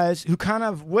Blue Eyes, who kind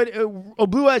of,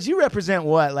 Blue Eyes, you represent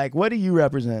what? Like, what do you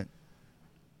represent?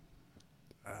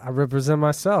 I represent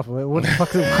myself. What the fuck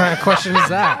kind of question is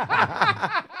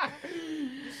that?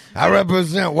 I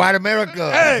represent white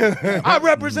America. Hey, I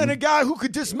represent a guy who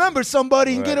could dismember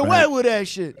somebody and get away with that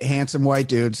shit. Handsome white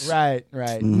dudes. Right.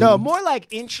 No, more like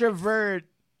introvert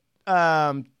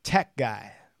tech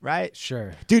guy. Right?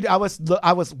 Sure. Dude, I was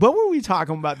what were we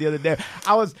talking about the other day?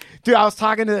 I was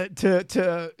talking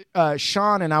to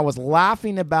Sean, and I was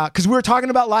laughing about, because we were talking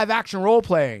about live action role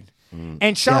playing.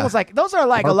 And Sean was like, those are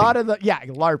like LARPing. A lot of the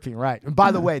LARPing, right? And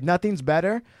by the way, nothing's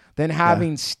better than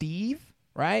having Steve,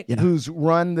 right? Yeah. Who's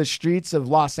run the streets of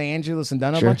Los Angeles and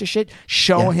done a bunch of shit,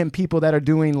 show him people that are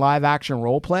doing live action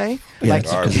role play. Like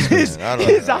his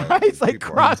eyes like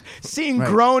cross, seeing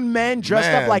grown men dressed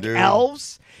up like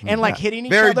elves. And like hitting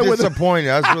each other with disappointed.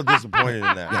 I was real disappointed in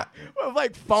that. With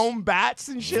like foam bats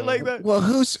and shit like that. Well,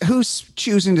 who's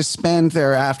choosing to spend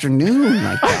their afternoon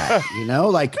like that?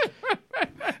 Like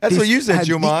that's what you said,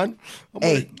 Juman.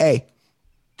 Hey,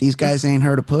 these guys ain't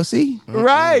heard of pussy,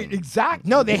 right? Exactly.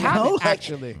 No, they haven't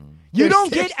actually. You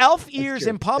don't get elf ears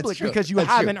in public because you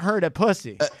haven't heard a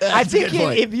pussy. I think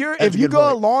if you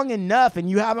go long enough and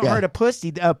you haven't heard a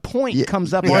pussy, a point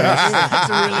comes up on your ear. That's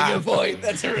a really good point.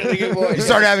 That's a really good point. You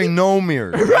start having no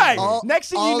mirrors. Right.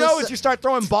 Next thing you know is you start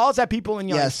throwing balls at people and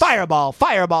you're like, fireball,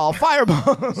 fireball,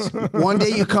 fireball. One day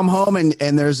you come home and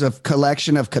there's a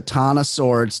collection of katana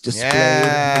swords displayed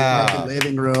in the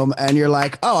living room, and you're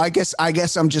like, oh, I guess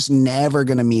I'm just never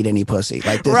gonna meet any pussy.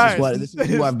 Like this is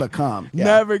who I've become.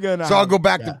 Never gonna. So I'll go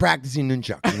back to practicing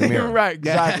nunchucks in the mirror. Right,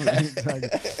 exactly.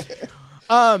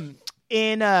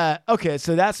 Okay,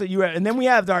 so that's what you are. And then we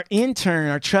have our intern,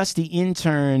 our trusty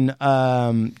intern,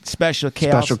 Special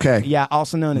K. Special K. Yeah,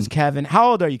 also known as Kevin.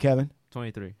 How old are you, Kevin?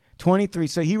 23. 23.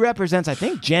 So he represents, I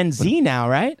think, Gen Z now,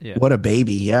 right? Yeah. What a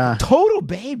baby, yeah. Total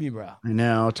baby, bro. I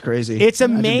know, it's crazy. It's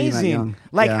amazing.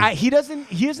 Like he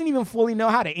doesn't even fully know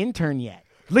how to intern yet.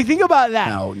 Like, think about that.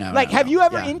 No. Like, have you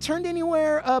ever interned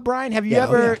anywhere, Brian? Have you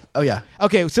ever? Oh, yeah.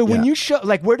 Okay, so when you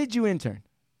where did you intern?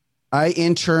 I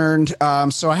interned.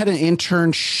 So I had an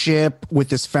internship with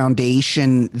this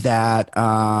foundation that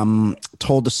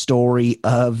told the story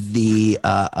of the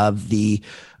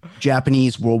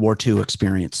Japanese World War II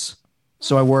experience.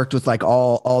 So I worked with like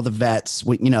all the vets.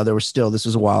 There were still, this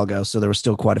was a while ago, so there were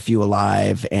still quite a few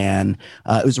alive, and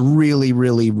it was a really,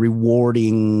 really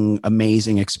rewarding,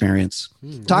 amazing experience.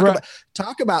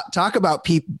 Talk about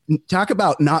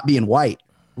not being white.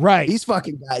 Right. These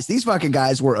fucking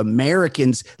guys were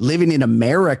Americans living in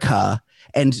America.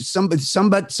 And some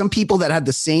people that had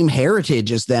the same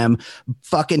heritage as them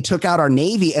fucking took out our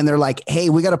Navy, and they're like,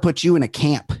 hey, we got to put you in a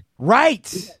camp.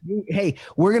 Right. Hey,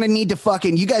 we're going to need to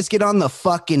you guys get on the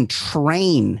fucking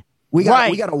train. We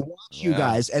got to watch you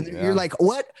guys. And you're like,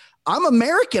 what? I'm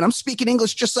American. I'm speaking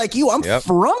English just like you. I'm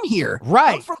from here.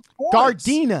 Right. I'm from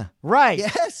Gardena. Right.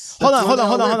 Yes. Hold on. Yeah.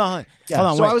 Hold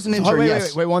on. So I was an intern.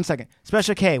 Wait 1 second.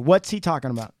 Special K, what's he talking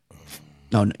about?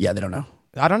 No, they don't know.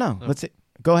 I don't know. Let's see.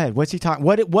 Go ahead. What's he talking?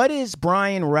 What is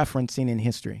Brian referencing in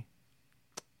history?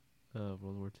 World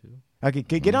War II. Okay,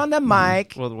 get on the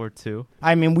mic. World War II.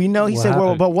 I mean, we know he said World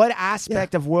War, but what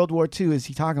aspect of World War II is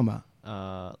he talking about?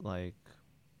 Like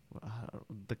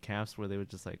the camps where they would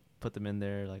just like put them in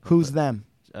there. Like who's them?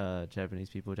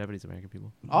 Japanese American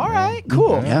people. All right,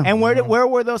 cool. Yeah. And where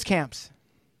were those camps?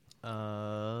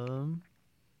 I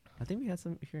think we had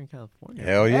some here in California.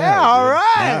 Hell yeah. Yeah, all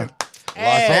right. Yeah.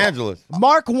 Los Angeles.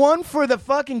 Mark 1 for the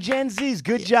fucking Gen Zs.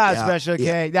 Good job, Special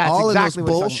K. That's all exactly of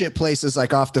those bullshit places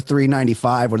like off the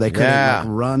 395 where they couldn't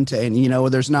run to, and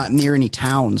there's not near any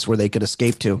towns where they could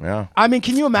escape to. Yeah. I mean,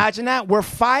 can you imagine that? We're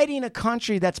fighting a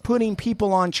country that's putting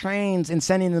people on trains and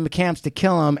sending them to camps to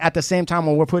kill them at the same time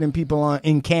when we're putting people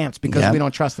in camps because we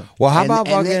don't trust them. Well, how about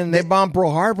they bombed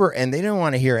Pearl Harbor and they didn't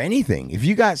want to hear anything? If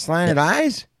you got slanted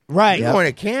eyes, Right. You're going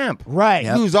to camp. Right.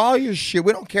 You lose all your shit.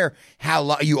 We don't care how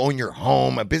long you own your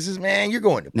home, a businessman. You're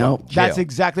going to jail. That's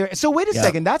exactly right. So wait a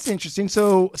second. That's interesting.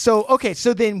 So okay.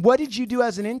 So then what did you do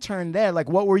as an intern there? Like,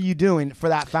 what were you doing for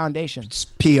that foundation? It's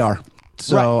PR.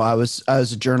 So I was a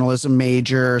journalism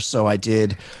major. So I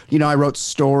did, I wrote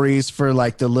stories for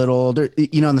like the little,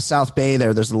 in the South Bay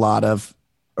there's a lot of,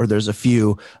 or there's a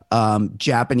few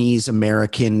Japanese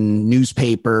American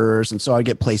newspapers. And so I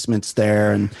get placements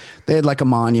there, and they had like a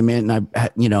monument, and I,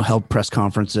 held press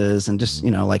conferences and just,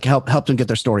 like helped them get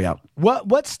their story out.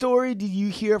 What story did you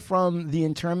hear from the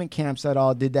internment camps at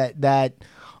all? Did that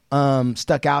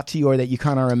stuck out to you, or that you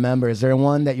kind of remember? Is there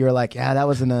one that you're like, yeah, that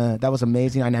was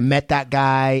amazing, and I met that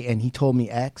guy and he told me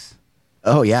X?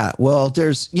 Oh yeah. Well,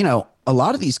 there's, a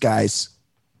lot of these guys,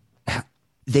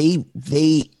 they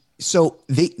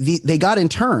got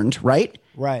interned, right?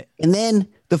 Right. And then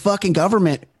the fucking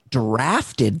government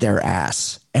drafted their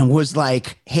ass and was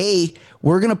like, hey,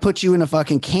 we're going to put you in a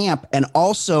fucking camp. And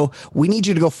also we need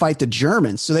you to go fight the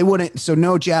Germans. So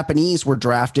no Japanese were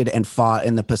drafted and fought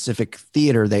in the Pacific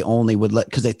theater. They only would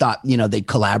because they thought, they'd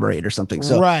collaborate or something.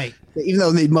 So right. Even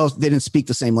though they didn't speak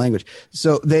the same language.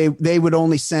 So they would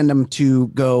only send them to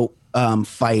go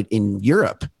fight in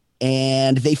Europe.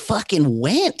 And they fucking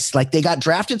went. Like, they got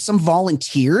drafted, some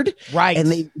volunteered. Right.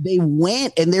 And they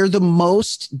went, and they're the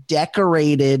most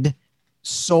decorated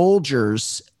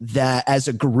soldiers that as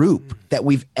a group that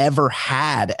we've ever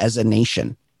had as a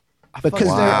nation. Because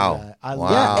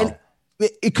and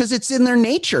because it's in their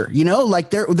nature, like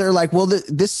they're like, well,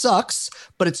 this sucks,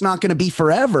 but it's not going to be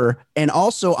forever. And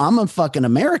also I'm a fucking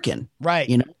American,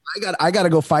 right? I got to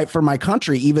go fight for my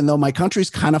country, even though my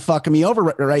country's kind of fucking me over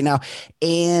right now.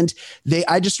 And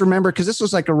I just remember, because this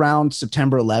was like around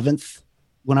September 11th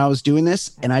when I was doing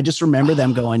this. And I just remember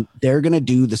them going, they're going to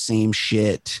do the same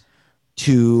shit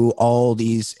to all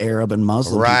these Arab and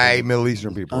Muslim people, Middle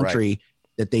Eastern people, country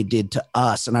that they did to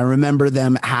us. And I remember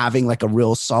them having like a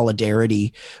real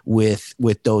solidarity with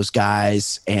those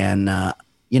guys. And,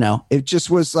 it just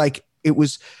was like, it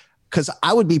was because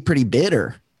I would be pretty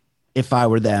bitter if I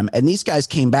were them. And these guys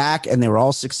came back and they were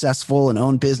all successful and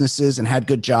owned businesses and had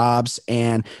good jobs,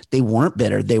 and they weren't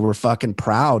bitter. They were fucking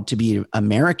proud to be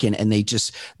American, and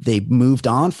they moved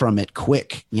on from it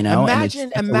quick,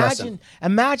 Imagine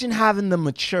having the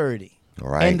maturity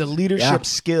and the leadership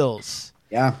skills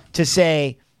to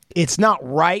say, it's not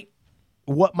right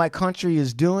what my country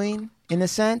is doing, in a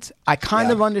sense. I kind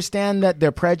of understand that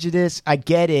they're prejudiced. I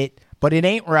get it, but it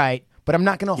ain't right. But I'm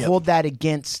not going to hold that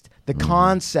against the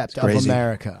concept of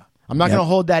America. I'm not going to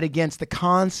hold that against the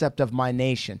concept of my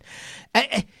nation.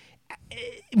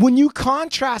 When you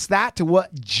contrast that to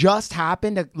what just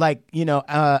happened, at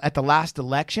the last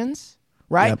elections,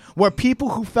 right? Where people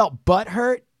who felt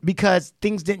butthurt because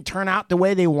things didn't turn out the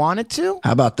way they wanted to.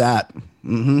 How about that?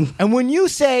 Mm-hmm. And when you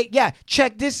say,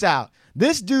 check this out.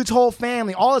 This dude's whole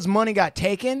family, all his money got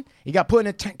taken. He got put in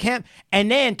a camp and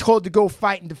then told to go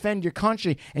fight and defend your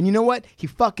country. And you know what? He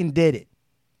fucking did it.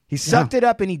 He sucked it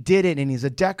up and he did it. And he's a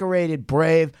decorated,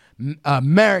 brave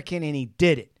American, and he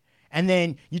did it. And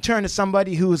then you turn to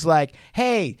somebody who's like,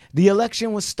 hey, the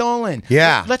election was stolen.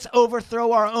 Yeah. Let's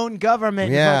overthrow our own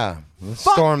government. Yeah. Let's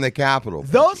storm the Capitol.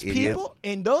 Those people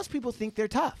think they're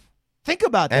tough. Think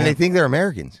about that. And they think they're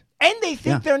Americans. And they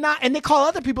think they're not, and they call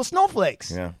other people snowflakes.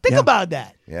 Yeah. Think about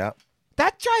that. Yeah.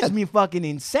 That drives me fucking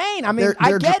insane. I mean,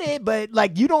 I get it, but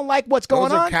like, you don't like what's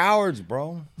going on. Those are cowards,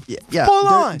 bro. Yeah. Full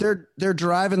on. They're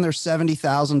driving their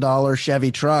 $70,000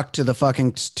 Chevy truck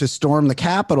to storm the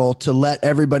Capitol to let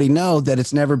everybody know that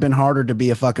it's never been harder to be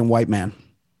a fucking white man.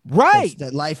 Right.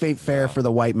 That life ain't fair for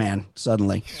the white man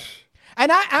suddenly. And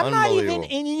I'm not even,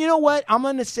 and you know what? I'm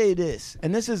going to say this,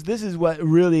 and this is what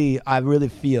I really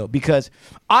feel, because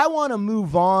I want to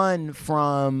move on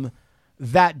from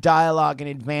that dialogue and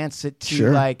advance it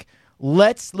to like,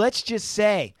 let's just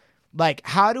say, like,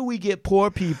 how do we get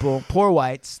poor people, poor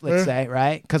whites, let's say,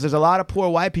 right? Because there's a lot of poor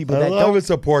white people that don't. It's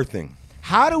a poor thing.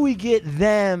 How do we get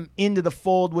them into the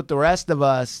fold with the rest of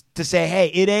us to say, hey,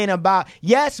 it ain't about,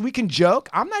 yes, we can joke.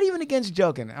 I'm not even against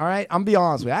joking, all right? I'm be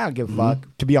honest with you. I don't give a fuck,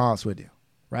 to be honest with you,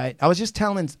 right? I was just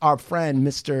telling our friend,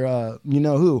 Mr.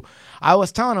 You-know-who, I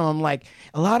was telling him, I'm like,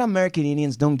 a lot of American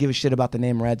Indians don't give a shit about the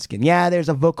name Redskin. Yeah, there's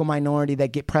a vocal minority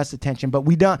that get press attention, but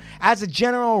we don't, as a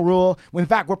general rule, in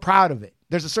fact, we're proud of it.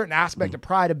 There's a certain aspect of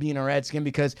pride of being a Redskin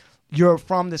because you're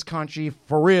from this country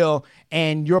for real,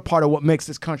 and you're part of what makes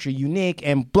this country unique,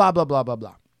 and blah, blah, blah, blah,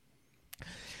 blah.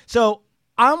 So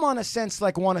I'm on a sense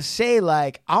like want to say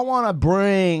like I want to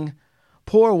bring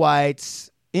poor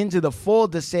whites into the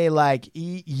fold to say like,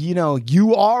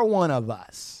 you are one of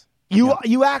us.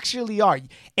 You actually are.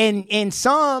 And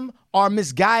some are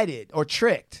misguided or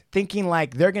tricked, thinking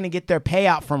like they're going to get their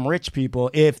payout from rich people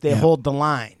if they hold the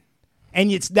line.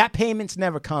 And that payment's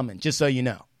never coming, just so you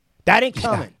know. That ain't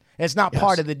coming. It's not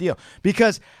part of the deal.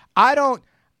 Because I don't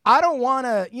want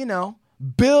to,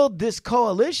 build this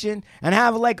coalition and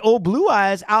have like old Blue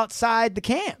Eyes outside the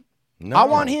camp. No. I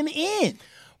want him in.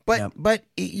 But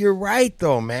you're right,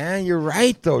 though, man. You're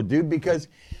right, though, dude, because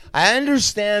I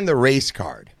understand the race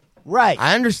card. Right.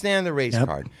 I understand the race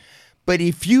card. But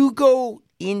if you go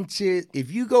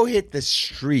hit the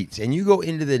streets and you go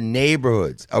into the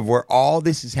neighborhoods of where all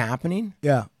this is happening,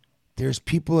 there's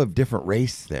people of different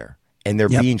race there, and they're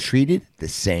being treated the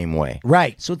same way.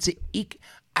 Right. So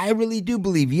I really do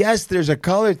believe, yes, there's a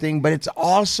color thing, but it's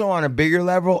also on a bigger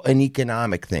level an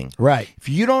economic thing. Right. If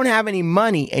you don't have any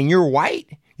money and you're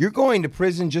white, you're going to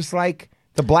prison just like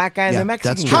the black guy and the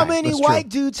Mexican guy. How many white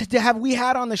dudes have we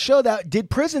had on the show that did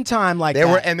prison time like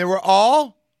that? They were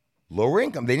all lower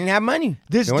income. They didn't have money.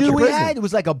 This dude we had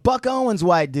was like a Buck Owens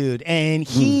white dude, and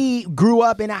he grew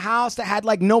up in a house that had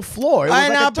like no floor. It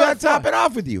was I'll top it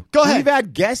off with you. Go ahead. We've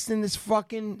had guests in this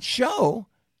fucking show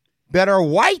that are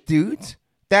white dudes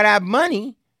that have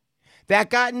money that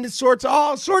got into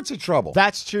all sorts of trouble.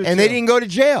 That's true, and they didn't go to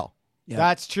jail. Yep.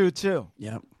 That's true, too.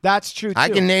 Yep. That's true, too. I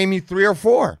can name you 3 or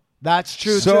 4. That's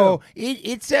true, too. So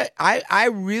I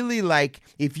really like,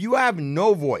 if you have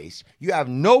no voice, you have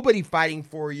nobody fighting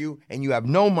for you, and you have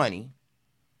no money,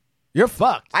 you're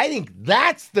fucked. I think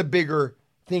that's the bigger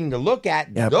thing to look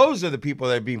at. Yep. Those are the people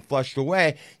that are being flushed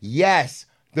away. Yes,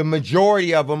 the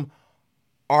majority of them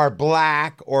are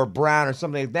black or brown or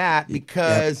something like that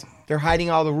because they're hiding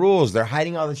all the rules. They're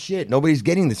hiding all the shit. Nobody's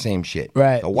getting the same shit.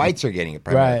 Right. The whites are getting it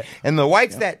primarily. Right. And the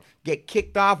whites that get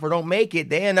kicked off or don't make it,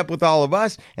 they end up with all of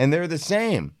us, and they're the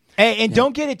same. And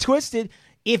don't get it twisted.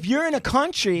 If you're in a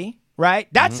country, right,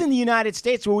 that's in the United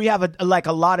States where we have a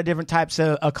lot of different types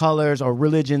of colors or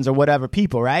religions or whatever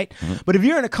people, right? But if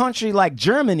you're in a country like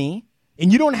Germany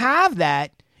and you don't have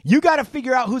that, you got to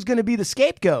figure out who's going to be the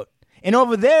scapegoat. And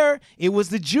over there, it was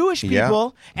the Jewish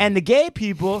people and the gay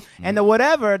people and the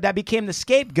whatever that became the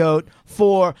scapegoat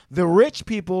for the rich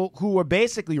people who were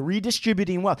basically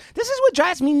redistributing wealth. This is what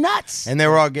drives me nuts. And they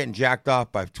were all getting jacked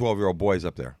off by 12-year-old boys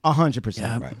up there.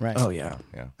 100%. Right. Oh, yeah.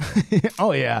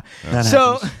 Oh, yeah.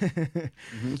 So,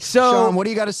 Sean, what do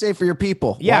you got to say for your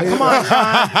people? Yeah, come on,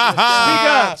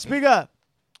 Sean. Speak up.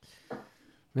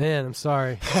 Man, I'm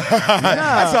sorry.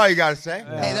 That's all you got to say.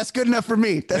 Hey, that's good enough for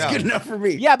me. That's good enough for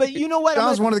me. Yeah, but you know what? That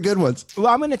was one of the good ones. Well,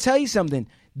 I'm going to tell you something.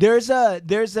 There's a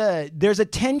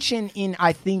tension in,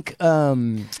 I think.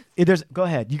 There's. Go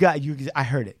ahead. I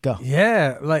heard it. Go.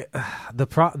 Yeah, like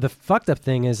the fucked up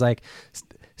thing is like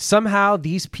somehow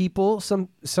these people,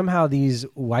 somehow these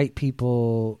white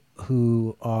people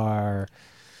who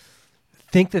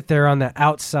think that they're on the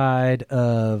outside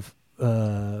of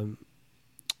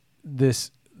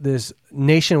this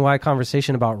nationwide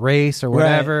conversation about race or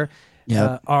whatever,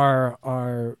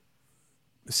 are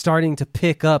starting to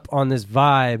pick up on this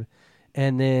vibe,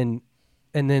 and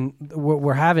then what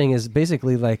we're having is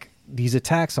basically like these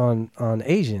attacks on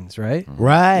Asians, right?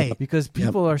 Right. Because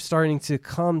people are starting to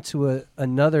come to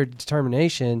another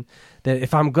determination that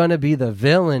if I'm going to be the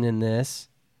villain in this,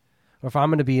 or if I'm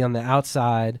going to be on the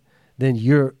outside, then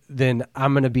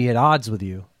I'm going to be at odds with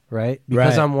you. Right?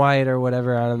 Because I'm white or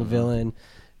whatever, I'm the villain,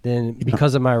 then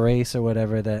because of my race or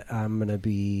whatever, that I'm going to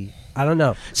be, I don't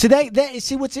know. So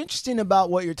see what's interesting about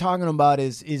what you're talking about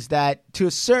is that to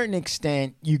a certain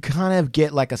extent, you kind of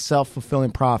get like a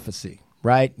self-fulfilling prophecy,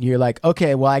 right? You're like,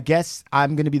 okay, well, I guess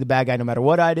I'm going to be the bad guy no matter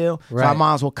what I do. Right. So I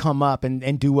might as well come up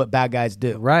and do what bad guys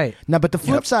do. Right. Now, but the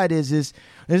flip side is this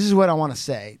is what I want to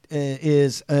say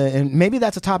and maybe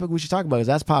that's a topic we should talk about because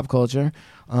that's pop culture.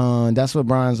 That's what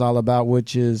Brian's all about,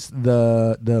 which is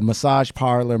the massage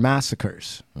parlor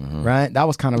massacres, right? That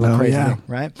was kind of a crazy thing,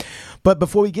 right? But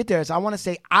before we get there, I want to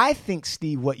say, I think,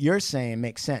 Steve, what you're saying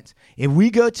makes sense. If we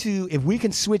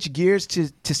can switch gears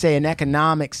to say an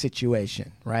economic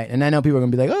situation, right? And I know people are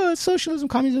going to be like, oh, it's socialism,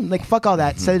 communism, like fuck all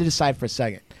that. Set it aside for a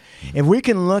second. If we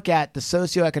can look at the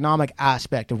socioeconomic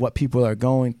aspect of what people are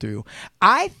going through,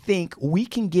 I think we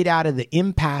can get out of the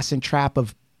impasse and trap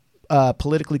of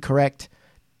politically correct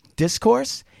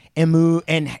discourse and move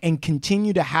and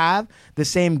continue to have the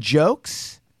same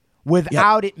jokes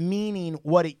without it meaning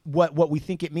what we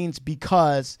think it means,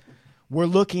 because we're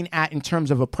looking at, in terms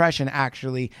of oppression,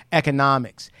 actually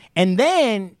economics. And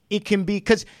then it can be,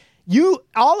 because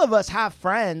all of us have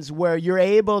friends where you're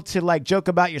able to like joke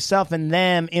about yourself and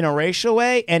them in a racial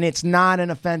way, and it's not an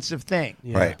offensive thing.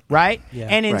 Yeah. Right? Yeah.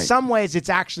 And in some ways it's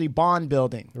actually bond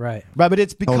building. Right. But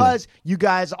it's because you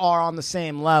guys are on the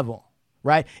same level.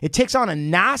 right? It takes on a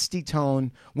nasty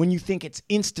tone when you think it's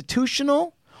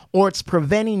institutional or it's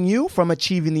preventing you from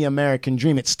achieving the American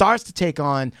dream. It starts to take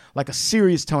on like a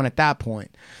serious tone at that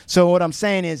point. So what I'm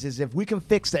saying is if we can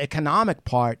fix the economic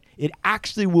part, it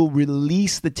actually will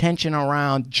release the tension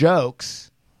around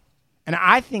jokes. And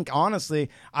I think, honestly,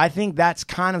 that's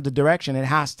kind of the direction it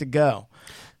has to go.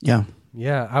 Yeah.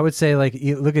 Yeah, I would say like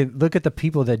look at the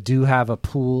people that do have a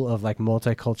pool of like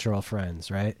multicultural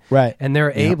friends, right? Right. And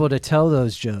they're able to tell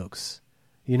those jokes.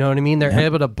 You know what I mean? They're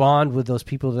able to bond with those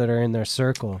people that are in their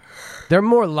circle. They're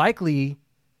more likely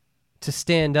to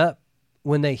stand up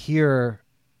when they hear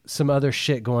some other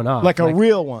shit going on, like a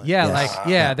real one.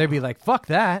 Yeah, they'd be like, "Fuck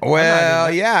that."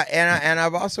 Well, yeah, and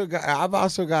I've also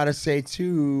got to say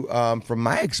too, from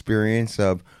my experience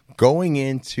of going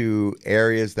into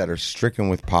areas that are stricken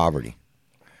with poverty,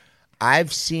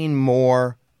 I've seen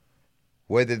more,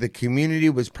 whether the community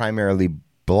was primarily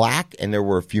black and there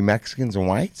were a few Mexicans and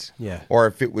whites, or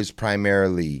if it was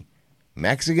primarily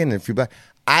Mexican and a few black.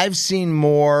 I've seen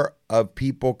more of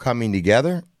people coming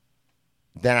together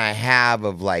than I have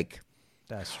of like,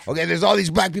 that's true. Okay, there's all these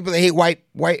black people that hate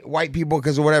white people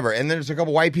because of whatever, and there's a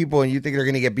couple white people and you think they're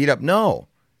going to get beat up. No,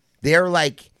 they're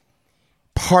like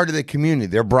part of the community.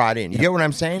 They're brought in. You get what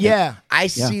I'm saying? Yeah. I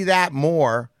see that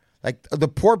more. Like the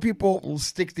poor people will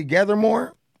stick together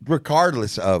more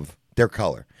regardless of their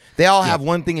color. They all have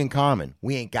one thing in common.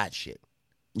 We ain't got shit.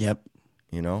 Yep.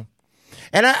 You know?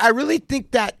 And I really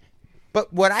think that,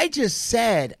 but what I just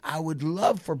said, I would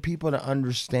love for people to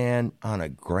understand on a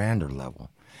grander level.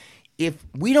 If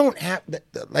we don't have,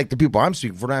 like the people I'm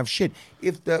speaking for don't have shit,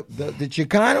 if the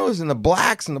Chicanos and the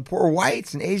blacks and the poor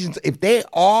whites and Asians, if they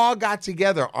all got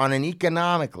together on an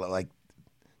economic level, like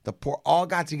the poor all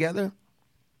got together,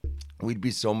 we'd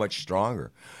be so much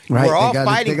stronger. Right. We're all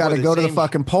They got to go to the same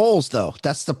fucking polls, though.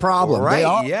 That's the problem.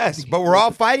 Right, yes. But we're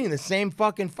all fighting the same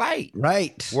fucking fight.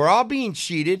 Right. We're all being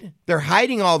cheated. They're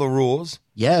hiding all the rules.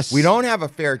 Yes. We don't have a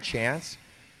fair chance.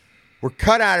 We're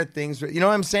cut out of things. You know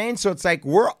what I'm saying? So it's like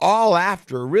we're all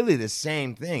after really the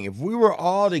same thing. If we were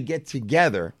all to get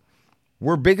together,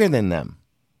 we're bigger than them.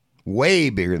 Way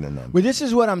bigger than them. Well, this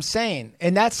is what I'm saying,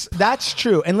 and that's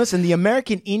true. And listen, the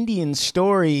American Indian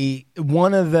story,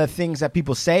 one of the things that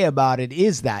people say about it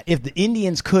is that if the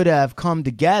Indians could have come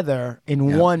together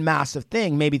in one massive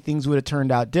thing, maybe things would have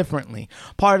turned out differently.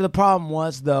 Part of the problem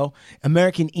was, though,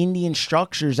 American Indian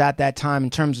structures at that time in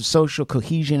terms of social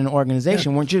cohesion and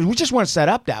organization we just weren't set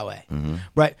up that way. Mm-hmm.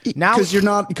 Right now,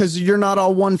 because you're not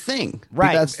all one thing.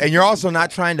 Right, and you're also not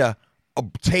trying to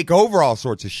take over all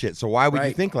sorts of shit. So why would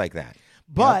you think like that?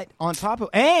 But on top of,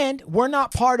 and we're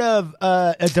not part of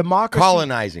a democracy.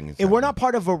 Colonizing. And we're not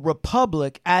part of a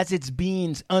republic as it's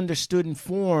being understood and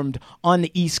formed on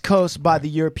the East Coast by the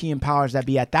European powers that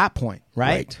be at that point,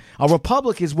 right? A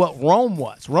republic is what Rome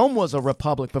was. Rome was a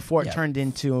republic before it turned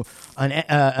into an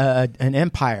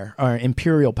empire or an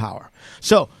imperial power.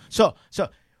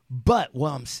 But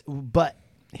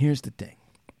here's the thing.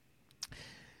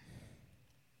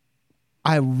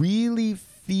 I really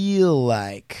feel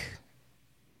like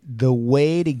the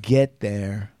way to get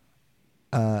there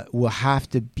will have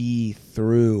to be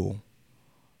through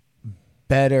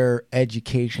better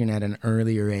education at an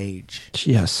earlier age.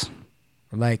 Yes.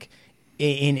 Like,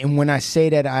 and when I say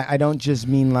that, I don't just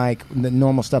mean like the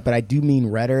normal stuff, but I do mean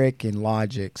rhetoric and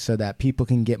logic, so that people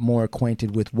can get more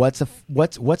acquainted with what's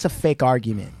a fake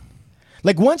argument.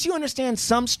 Like, once you understand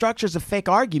some structures of fake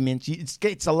arguments,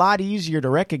 it's a lot easier to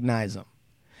recognize them.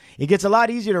 It gets a lot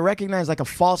easier to recognize like a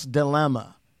false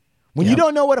dilemma. When you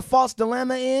don't know what a false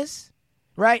dilemma is,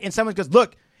 right? And someone goes,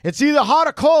 look, it's either hot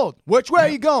or cold. Which way are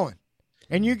you going?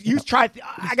 And you try,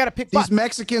 I got to pick. These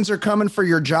Mexicans are coming for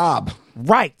your job.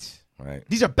 Right.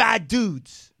 These are bad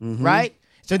dudes, right?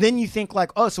 So then you think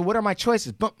like, oh, so what are my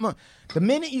choices? But the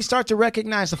minute you start to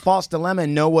recognize the false dilemma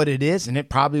and know what it is, and it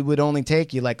probably would only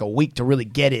take you like a week to really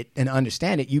get it and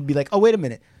understand it, you'd be like, oh, wait a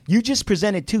minute. You just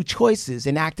presented two choices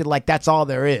and acted like that's all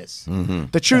there is. Mm-hmm.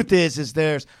 The truth is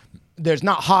there's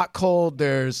not hot, cold.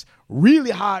 There's really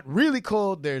hot, really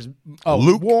cold. There's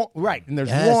warm, right? And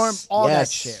there's warm, all that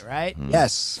shit, right? Mm-hmm.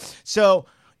 Yes. So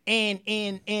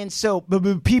and so,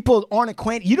 but people aren't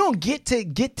acquainted. You don't get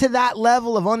to that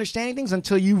level of understanding things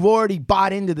until you've already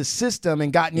bought into the system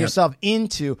and gotten yourself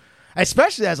into.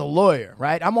 Especially as a lawyer,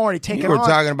 right? I'm already taking on. You were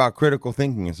talking about critical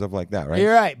thinking and stuff like that, right?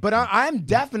 You're right. But I'm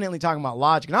definitely talking about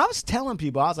logic. And I was telling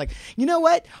people, I was like, you know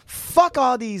what? Fuck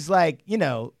all these, like,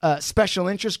 special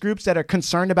interest groups that are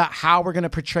concerned about how we're going to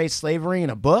portray slavery in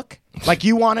a book. Like,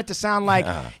 you want it to sound like,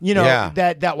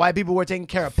 that white people were taking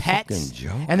care of pets.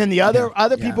 And then the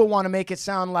other people want to make it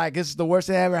sound like this is the worst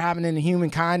thing that ever happened in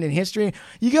humankind in history.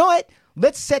 You know what?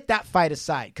 let's set that fight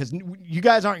aside because you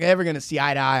guys aren't ever going to see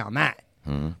eye to eye on that.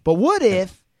 But what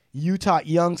if you taught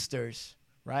youngsters,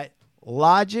 right,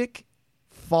 logic,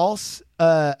 false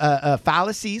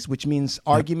fallacies, which means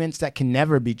arguments that can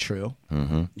never be true,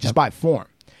 just by form.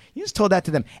 You just told that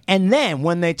to them. And then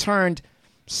when they turned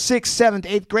 6th, 7th,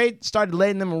 8th grade, started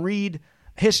letting them read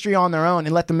history on their own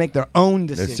and let them make their own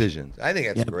decisions. I think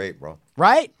that's great, bro.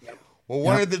 Right? Well,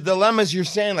 one of the dilemmas you're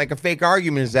saying, like a fake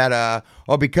argument, is that,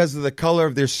 because of the color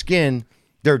of their skin,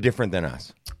 they're different than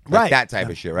us. Like that type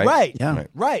of shit, right? Right. Yeah.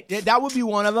 Right. That would be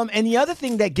one of them. And the other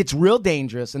thing that gets real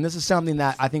dangerous, and this is something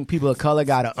that I think people of color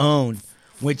got to own,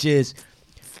 which is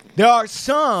there are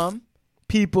some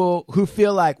people who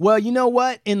feel like, well, you know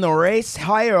what? In the race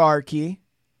hierarchy,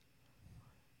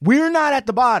 we're not at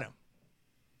the bottom.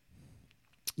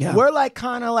 Yeah. We're like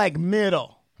kind of like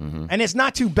middle. And it's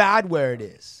not too bad where it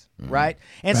is. Right.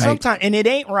 And sometimes, and it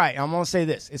ain't right. I'm going to say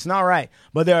this. It's not right.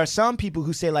 But there are some people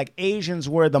who say like Asians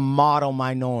were the model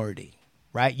minority.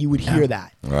 Right. You would hear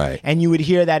that. Right. And you would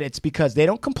hear that it's because they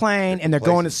don't complain and they're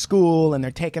going to school and they're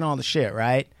taking all the shit.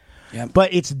 Right. Yep.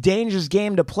 But it's a dangerous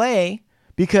game to play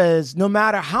because no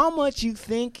matter how much you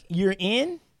think you're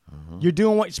in, you're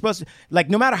doing what you're supposed to. Like,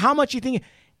 no matter how much you think,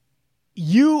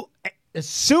 as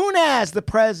soon as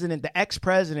the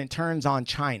ex-president turns on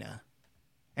China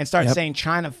and starts saying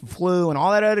China flu and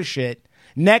all that other shit,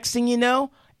 next thing you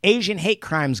know, Asian hate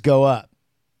crimes go up.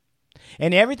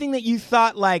 And everything that you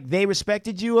thought like they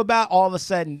respected you about, all of a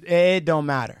sudden, it don't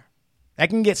matter. That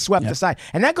can get swept aside.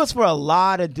 And that goes for a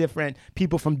lot of different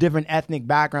people from different ethnic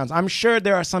backgrounds. I'm sure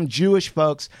there are some Jewish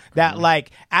folks that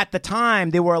like at the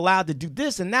time they were allowed to do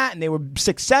this and that and they were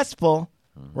successful,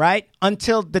 right?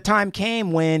 Until the time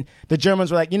came when the Germans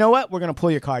were like, you know what? We're going to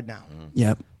pull your card now.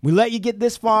 Yep. We let you get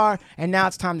this far, and now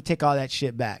it's time to take all that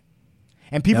shit back.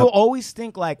 And people always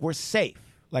think like we're safe.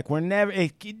 Like we're never,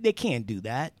 they can't do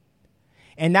that.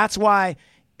 And that's why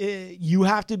you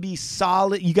have to be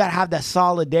solid. You got to have that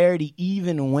solidarity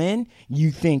even when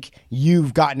you think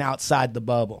you've gotten outside the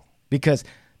bubble. Because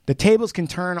the tables can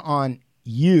turn on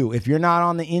you. If you're not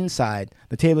on the inside,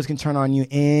 the tables can turn on you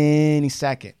any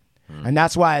second. And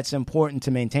that's why it's important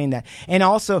to maintain that. And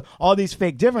also, all these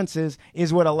fake differences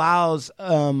is what allows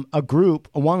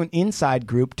one inside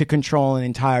group to control an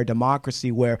entire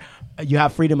democracy where you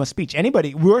have freedom of speech.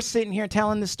 We're sitting here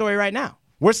telling this story right now.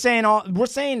 We're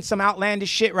saying some outlandish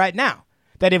shit right now.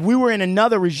 That if we were in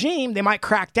another regime, they might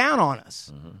crack down on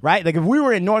us, right? Like if we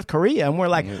were in North Korea and we're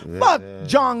like, fuck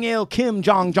Jong-il, Kim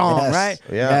Jong-jong, right?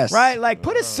 Yes. Right? Like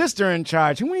put his sister in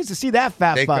charge. Who needs to see that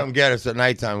fat They fuck? come get us at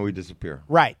nighttime and we disappear.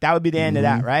 Right. That would be the end of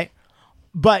that, right?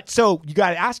 But so you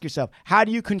got to ask yourself, how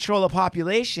do you control a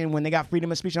population when they got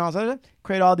freedom of speech and all this other stuff?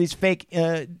 Create all these fake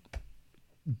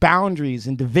boundaries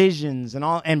and divisions and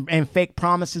all and fake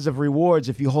promises of rewards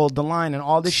if you hold the line and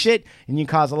all this shit, and you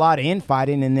cause a lot of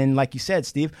infighting. And then, like you said,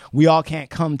 Steve, we all can't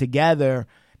come together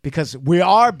because we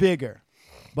are bigger,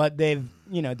 but they've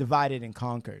divided and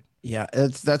conquered. Yeah,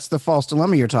 that's the false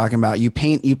dilemma you're talking about. You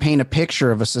paint a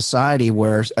picture of a society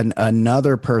where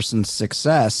another person's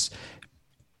success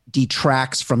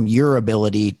detracts from your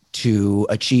ability to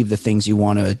achieve the things you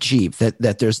want to achieve.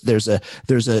 That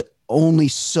there's a only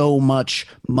so much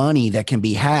money that can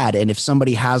be had. And if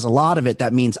somebody has a lot of it,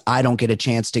 that means I don't get a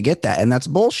chance to get that. And that's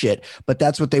bullshit. But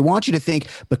that's what they want you to think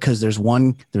because there's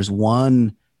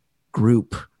one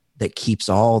group that keeps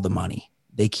all the money.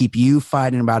 They keep you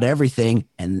fighting about everything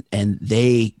and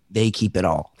they keep it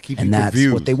all. And that's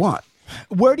confused. What they want.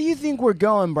 Where do you think we're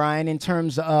going, Brian, in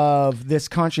terms of this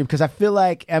country? Because I feel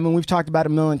like, we've talked about it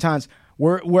a million times.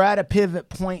 We're at a pivot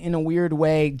point in a weird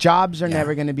way. Jobs are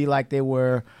never going to be like they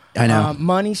were. I know.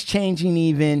 Money's changing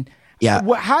even. Yeah.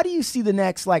 How do you see the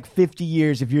next 50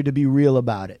 years if you're to be real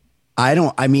about it? I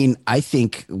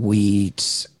think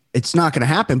it's not going to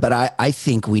happen, but I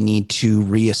think we need to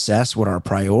reassess what our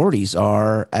priorities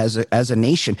are as a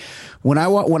nation. When I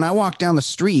walk down the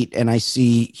street and I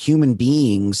see human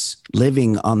beings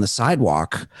living on the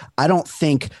sidewalk, I don't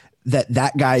think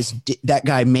that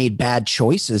guy made bad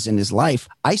choices in his life.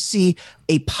 I see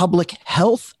a public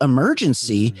health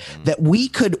emergency that we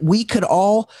could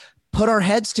all put our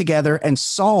heads together and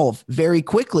solve very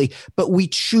quickly, but we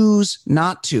choose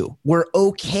not to. We're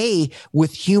okay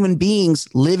with human beings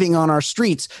living on our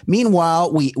streets.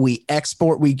 Meanwhile, we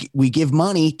export, we give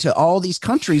money to all these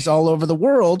countries all over the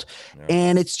world,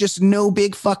 and it's just no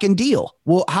big fucking deal.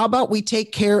 Well, how about we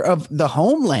take care of the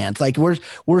homeland? Like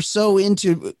we're so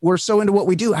into what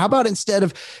we do. How about instead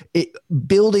of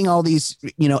building all these,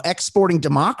 exporting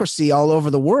democracy all over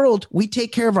the world, we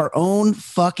take care of our own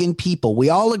fucking people. We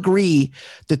all agree agree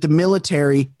that the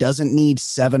military doesn't need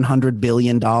 $700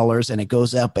 billion and it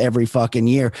goes up every fucking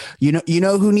year. You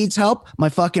know who needs help? My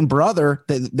fucking brother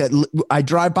that I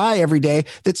drive by every day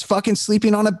that's fucking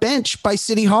sleeping on a bench by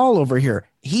City Hall over here.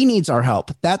 He needs our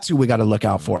help. That's who we got to look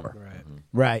out for.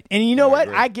 Right. And you know what?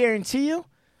 I guarantee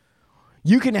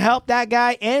you can help that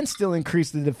guy and still increase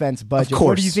the defense budget. Of course,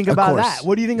 what do you think about that?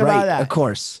 What do you think about that? Of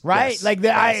course. Right? Yes. Like,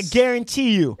 I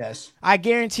guarantee you. Yes. I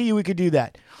guarantee you we could do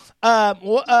that.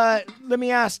 Let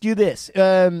me ask you this.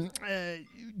 How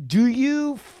do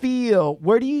you think,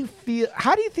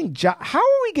 how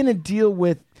are we going to deal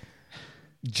with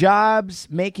jobs,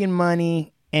 making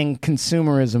money, and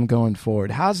consumerism going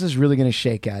forward? How's this really going to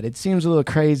shake out? It seems a little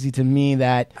crazy to me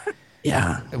that...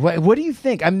 Yeah. What do you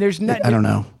think? I mean, there's not... I don't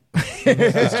know.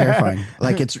 It's terrifying.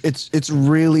 Like it's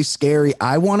really scary.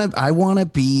 I want to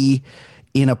be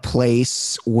in a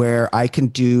place where I can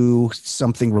do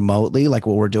something remotely, like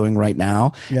what we're doing right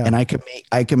now, and I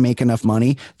can make enough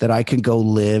money that I can go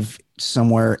live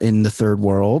somewhere in the third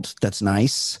world. That's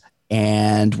nice,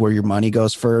 and where your money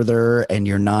goes further, and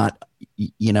you're not,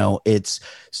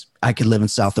 I could live in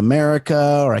South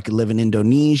America, or I could live in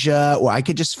Indonesia, or I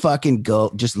could just fucking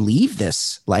just leave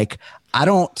this. Like,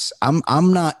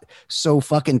 I'm not so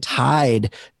fucking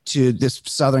tied to this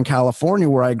Southern California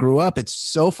where I grew up. It's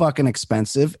so fucking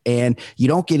expensive and you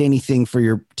don't get anything for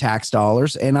your tax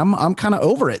dollars. And I'm kind of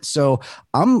over it. So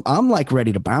I'm like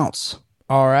ready to bounce.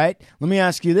 All right. Let me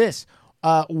ask you this.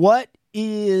 What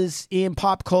is in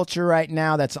pop culture right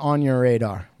now that's on your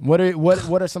radar? What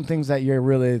are some things that you're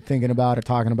really thinking about or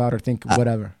talking about or think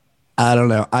whatever? I don't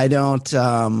know.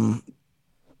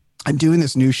 I'm doing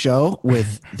this new show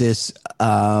with this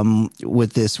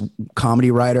comedy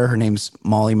writer. Her name's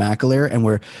Molly McAleer,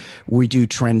 and we do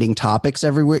trending topics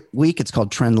every week. It's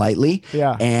called Trend Lightly.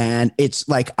 Yeah. And it's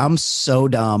like, I'm so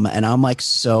dumb and I'm like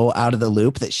so out of the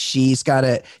loop that she's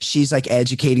like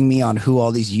educating me on who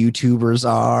all these YouTubers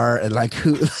are and like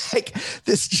who, like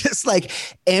this just like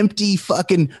empty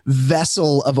fucking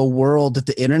vessel of a world that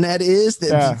the internet is.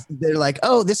 They're like,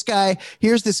 oh,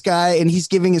 here's this guy and he's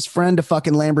giving his friend a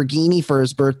fucking Lamborghini for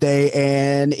his birthday,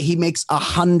 and he makes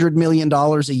 $100 million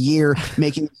a year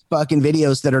making fucking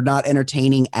videos that are not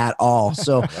entertaining at all.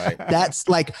 So that's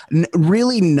like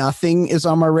really nothing is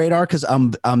on my radar because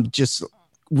I'm just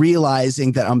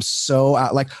realizing that I'm so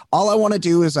out. Like all I want to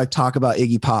do is like talk about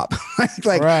Iggy Pop.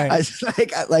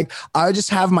 I just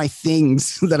have my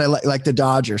things that I like the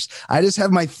Dodgers. I just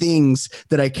have my things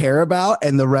that I care about,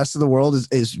 and the rest of the world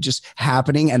is just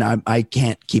happening, and I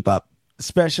can't keep up.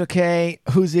 Special K,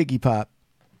 who's Iggy Pop?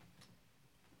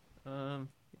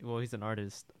 Well, he's an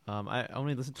artist. I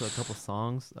only listened to a couple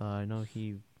songs. I know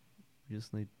he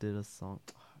recently did a song.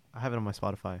 I have it on my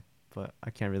Spotify, but I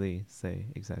can't really say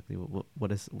exactly what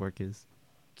his work is.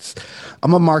 I'm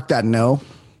gonna mark that no.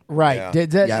 Right.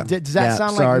 Yeah. Does that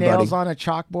sound like nails buddy. On a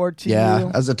chalkboard to you?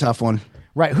 Yeah, that's a tough one.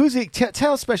 Right.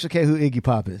 Tell Special K who Iggy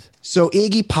Pop is. So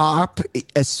Iggy Pop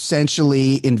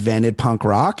essentially invented punk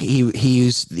rock.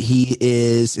 His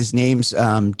name's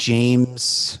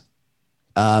James.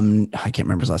 I can't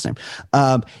remember his last name.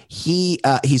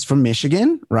 He's from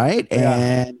Michigan, right? Yeah.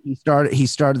 And he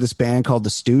started this band called the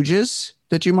Stooges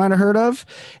that you might have heard of.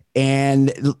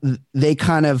 And they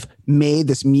kind of made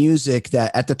this music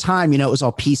that at the time, it was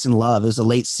all peace and love. It was the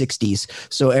late 60s.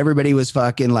 So everybody was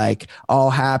fucking like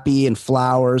all happy and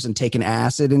flowers and taking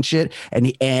acid and shit. And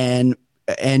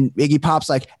Iggy Pop's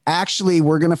like, actually,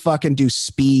 we're going to fucking do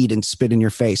speed and spit in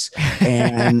your face.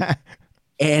 And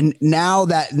and now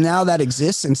that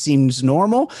exists and seems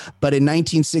normal. But in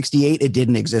 1968, it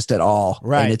didn't exist at all.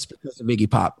 Right. And it's because of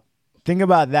Iggy Pop. Think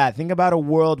about that. Think about a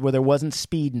world where there wasn't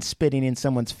speed and spitting in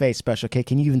someone's face. Special K.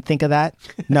 Can you even think of that?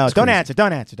 No, don't answer.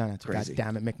 Don't answer. Crazy. God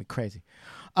damn it, make me crazy.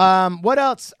 What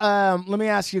else? Let me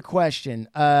ask you a question.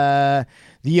 The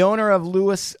owner of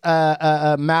Louis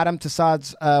Madame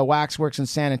Tussauds Waxworks in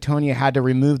San Antonio had to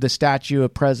remove the statue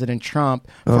of President Trump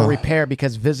for repair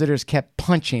because visitors kept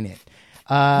punching it.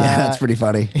 Yeah, that's pretty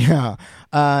funny. Yeah.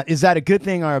 Is that a good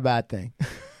thing or a bad thing?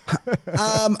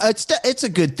 It's a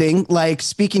good thing. Like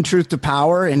speaking truth to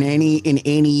power in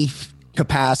any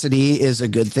capacity is a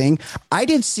good thing. I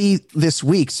did see this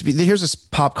week. Here's a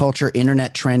pop culture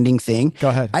internet trending thing. Go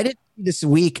ahead. I did see this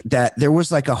week that there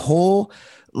was like a whole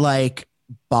like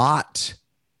bot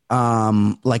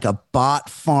farm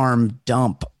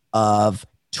dump of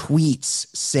tweets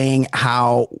saying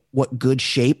what good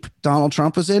shape Donald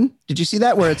Trump was in. Did you see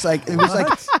that? Where it's like,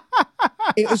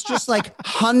 it was just like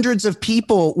hundreds of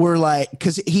people were like,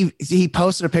 because he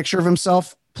posted a picture of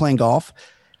himself playing golf,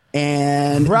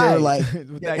 and they're like,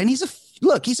 and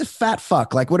look, he's a fat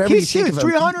fuck. Like whatever He's you huge, think of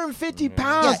him. 350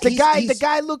 pounds. Yeah, the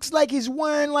guy looks like he's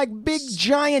wearing like big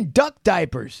giant duck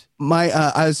diapers. My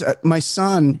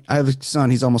son, I have a son,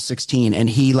 he's almost 16, and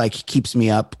he like keeps me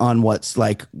up on what's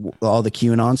like all the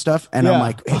QAnon stuff. And I'm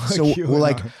like, hey, so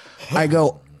like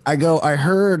I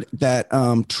heard that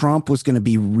Trump was going to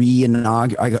be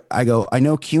re-inaugurated. I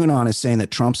know QAnon is saying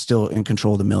that Trump's still in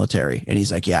control of the military. And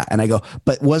he's like, yeah. And I go,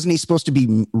 but wasn't he supposed to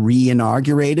be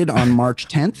re-inaugurated on March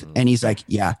 10th? And he's like,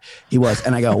 yeah, he was.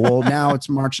 And I go, well, now it's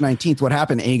March 19th. What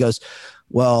happened? And he goes,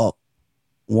 well,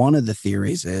 one of the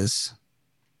theories is,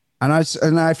 and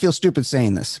I feel stupid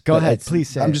saying this. Go ahead, please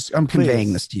say. I'm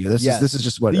conveying this to you. This is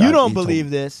just what you don't believe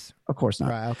this. Of course not.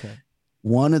 Right, okay.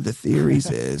 One of the theories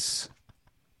is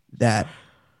that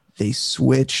they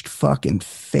switched fucking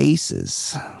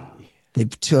faces. They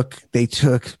took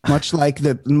much like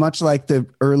the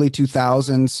early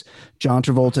 2000s John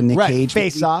Travolta, Nick Cage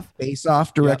Face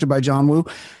Off, directed by John Woo.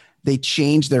 They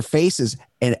changed their faces,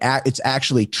 and it's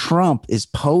actually Trump is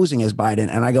posing as Biden.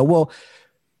 And I go, well,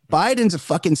 Biden's a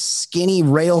fucking skinny,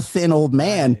 rail thin old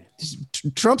man.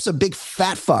 Trump's a big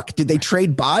fat fuck. Did they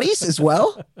trade bodies as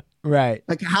well? Right.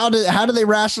 Like how do they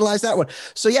rationalize that one?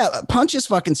 So yeah, punch his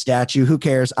fucking statue. Who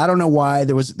cares? I don't know why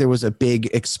there was a big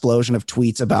explosion of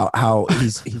tweets about how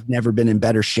he's never been in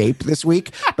better shape this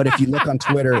week. But if you look on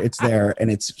Twitter, it's there, and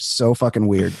it's so fucking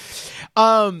weird.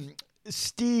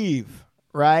 Steve,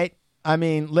 right? I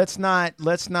mean, let's not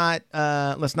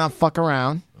fuck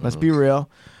around. Let's be real.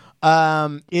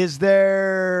 Is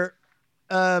there?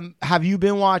 Have you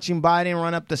been watching Biden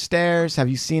run up the stairs? Have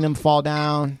you seen him fall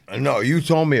down? No, you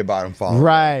told me about him falling.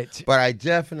 Right. Down. But I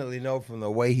definitely know from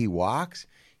the way he walks,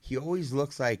 he always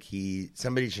looks like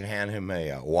somebody should hand him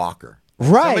a walker.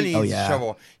 Right. Somebody needs to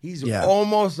shovel. He's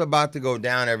almost about to go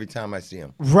down every time I see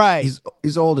him. Right.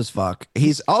 He's old as fuck.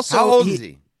 He's also how old is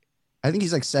he? I think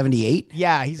he's like 78.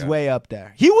 Yeah, he's way up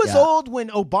there. He was old when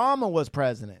Obama was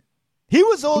president.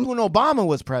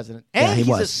 And he's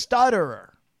a stutterer.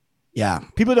 Yeah,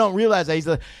 people don't realize that he's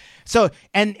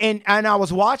and I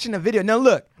was watching a video. Now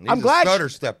look, I'm glad stutter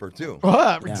stepper too.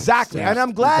 Exactly, and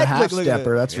I'm glad. He's a half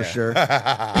stepper, that's for sure.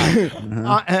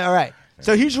 All right,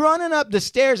 so he's running up the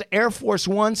stairs, Air Force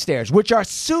One stairs, which are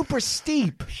super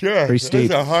steep. Sure, pretty steep.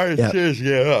 That's the hardest stairs to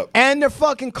get up, and they're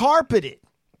fucking carpeted.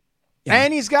 Yeah.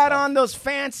 And he's got on those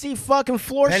fancy fucking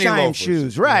Florsheim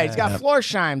shoes, right? He's got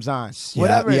Florsheims on,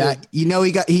 whatever. Yeah,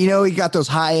 he got those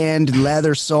high end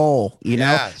leather sole. You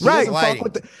know, right?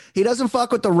 He doesn't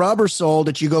fuck with the rubber sole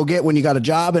that you go get when you got a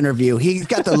job interview. He's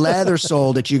got the leather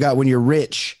sole that you got when you're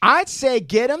rich. I'd say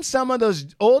get him some of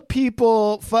those old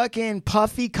people fucking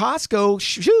puffy Costco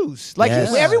shoes. Like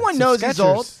everyone knows he's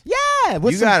old. Yeah,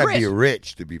 you gotta be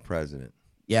rich to be president.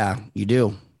 Yeah, you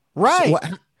do. Right.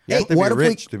 So, you have to be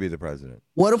rich to be the president.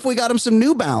 What if we got him some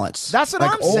New Balance? That's what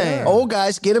I'm saying. Old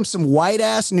guys, get him some white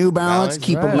ass New Balance.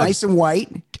 Keep them nice and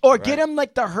white. Or get him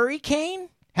like the Hurricane.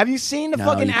 Have you seen the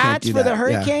fucking ads for the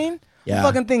Hurricane? Yeah.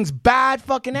 Fucking thing's bad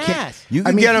fucking ass. You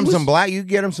can get him some black. You can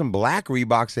get him some black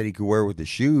Reeboks that he could wear with the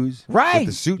shoes, right? With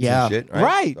the suits and shit,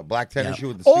 right? The black tennis shoe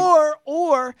with the suit.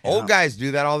 Or old guys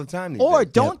do that all the time. Or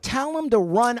don't tell him to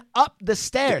run up the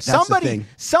stairs.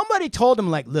 Somebody told him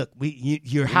like, look,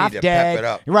 you're half dead. Pep it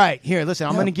up. Right here, listen,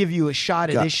 I'm gonna give you a shot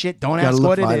of this shit. Don't ask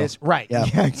what it is. Right?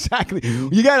 Yeah, exactly.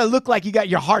 You gotta look like you got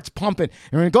your heart's pumping.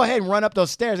 And go ahead and run up those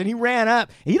stairs. And he ran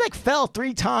up. He like fell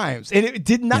 3 times, and it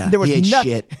did not. There was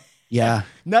nothing. Shit. Yeah.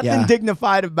 Nothing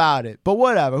dignified about it. But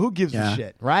whatever. Who gives a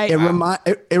shit, right?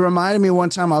 It reminded me one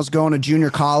time I was going to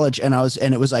junior college and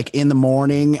it was like in the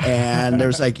morning and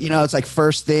there's like, it's like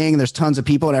first thing, there's tons of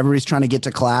people and everybody's trying to get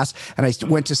to class. And I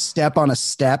went to step on a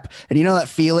step. And you know that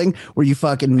feeling where you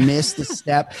fucking miss the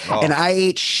step? And I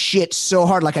ate shit so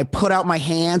hard. Like I put out my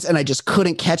hands and I just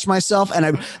couldn't catch myself. And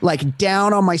I'm like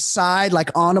down on my side,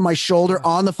 like onto my shoulder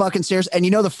on the fucking stairs. And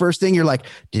the first thing you're like,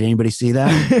 did anybody see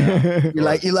that?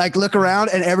 You look around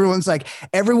and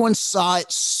everyone saw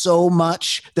it so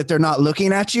much that they're not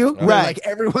looking at you. Right. Like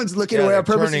everyone's looking away on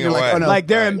purpose. And you're like, oh no. Like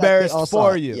they're embarrassed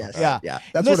for you. Yes. Yeah.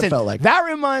 That's what it felt like. That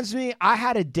reminds me, I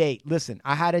had a date. Listen,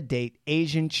 I had a date,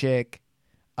 Asian chick,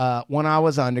 when I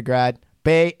was undergrad,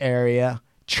 Bay Area,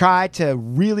 tried to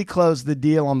really close the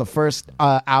deal on the first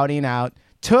outing out.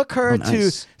 Took her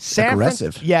to San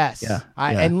Francisco. Yes. Yeah.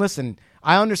 And listen,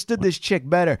 I understood this chick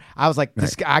better. I was like,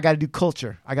 this guy, I got to do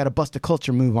culture. I got to bust a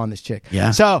culture move on this chick.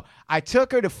 Yeah. So I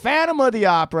took her to Phantom of the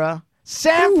Opera,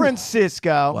 San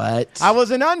Francisco. What? I was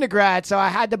an undergrad, so I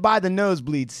had to buy the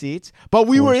nosebleed seats. But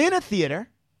we were in a theater.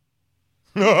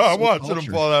 I'm watching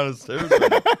him fall down the stairs.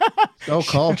 So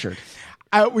cultured.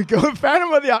 We go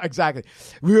Phantom of the Opera. Exactly.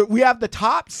 We have the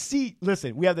top seat.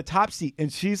 Listen, we have the top seat,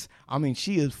 and she is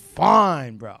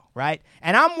fine, bro. Right?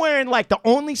 And I'm wearing like the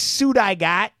only suit I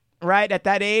got. Right at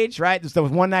that age, right? It's the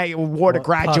one night wore to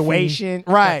graduation,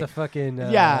 puffy, right? The fucking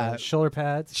yeah, shoulder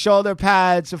pads. Shoulder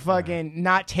pads are fucking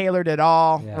not tailored at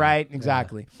all, right?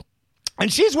 Exactly. Yeah.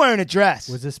 And she's wearing a dress.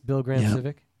 Was this Bill Graham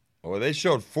Civic? Well, they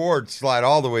showed Ford slide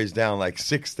all the ways down like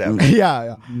 6 steps.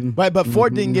 yeah. But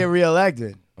Ford didn't get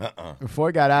reelected.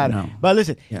 Ford got out of it. But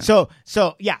listen, so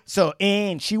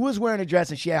and she was wearing a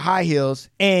dress and she had high heels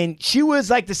and she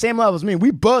was like the same level as me. We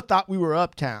both thought we were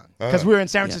uptown because we were in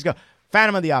San Francisco.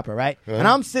 Phantom of the Opera, right? And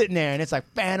I'm sitting there, and it's like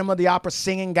Phantom of the Opera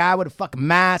singing guy with a fucking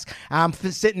mask. I'm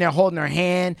sitting there holding her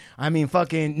hand. I mean,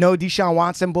 fucking no Deshaun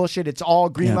Watson bullshit. It's all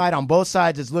green light on both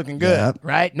sides. It's looking good,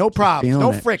 right? No problems,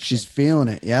 no friction. She's feeling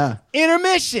it, yeah.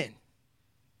 Intermission,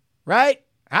 right?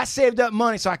 I saved up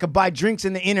money so I could buy drinks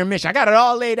in the intermission. I got it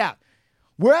all laid out.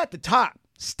 We're at the top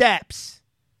steps,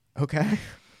 okay?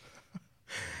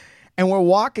 And we're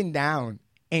walking down,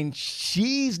 and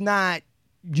she's not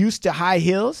used to high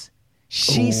heels.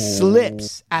 She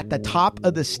slips at the top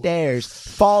of the stairs,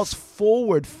 falls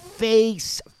forward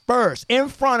face first in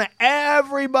front of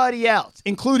everybody else,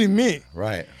 including me.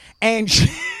 Right. And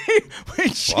when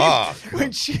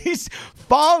she's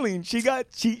falling,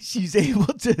 she's able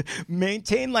to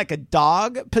maintain like a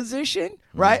dog position,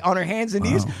 right, on her hands and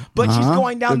knees, but she's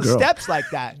going down the steps like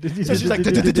that. So she's like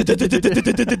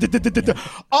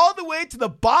all the way to the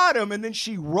bottom, and then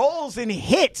she rolls and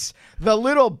hits the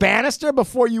little banister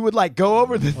before you would like go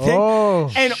over the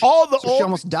thing, and all the she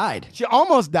almost died. She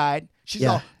almost died. She's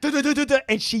all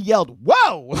and she yelled,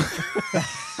 "Whoa!"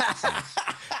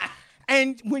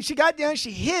 And when she got down,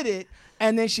 she hit it,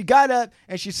 and then she got up,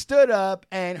 and she stood up,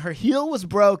 and her heel was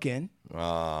broken.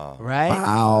 Right?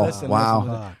 Wow. Listen.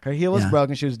 Her heel was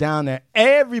broken. She was down there.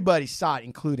 Everybody saw it,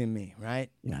 including me, right?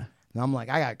 Yeah. And I'm like,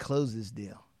 I got to close this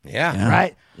deal. Yeah.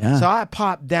 Right? Yeah. So I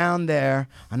popped down there,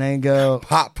 and I go...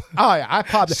 Pop. Oh, yeah, I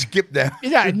popped... Skip down.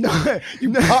 Yeah, no.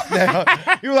 You pop down.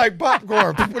 You're like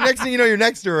popcorn. Next thing you know, you're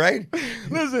next to her, right?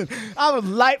 Listen, I was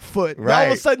Lightfoot. Right.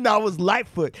 All of a sudden, I was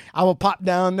Lightfoot. I would pop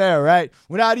down there, right?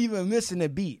 Without even missing a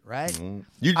beat, right?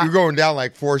 You're going down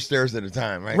like 4 stairs at a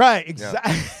time, right? Right,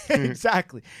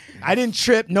 exactly. I didn't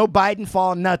trip, no Biden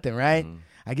fall, nothing, right?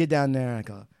 I get down there, I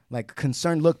go, like,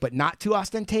 concerned look, but not too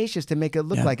ostentatious to make it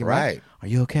look like it, right? Are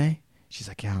you okay? She's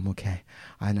like, yeah, I'm okay.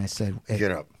 And I said, hey,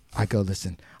 get up. I go,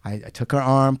 listen, I took her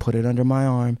arm, put it under my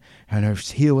arm, and her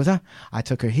heel was up. I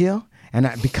took her heel, and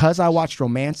because I watched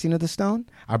Romancing of the Stone,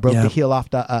 I broke the heel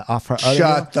off her other heel.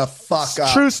 Shut the fuck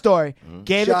up. True story.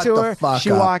 Gave it to her.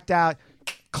 She walked out.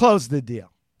 Closed the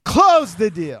deal. Closed the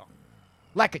deal.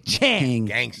 Like a champ. King.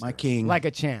 Gangster. My king. Like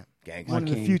a champ. Gangster. One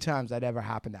of the few times that ever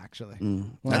happened, actually.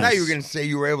 I thought you were going to say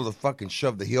you were able to fucking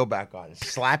shove the heel back on,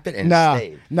 slap it, and No,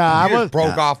 stayed. no, You I just was-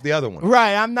 broke off the other one.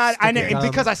 Right. I'm not.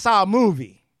 Because I saw a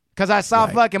movie. Because I saw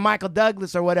fucking Michael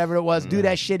Douglas or whatever it was do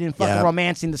that shit in fucking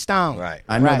Romancing the Stone. Right.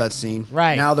 I know that scene.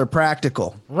 Right. Now they're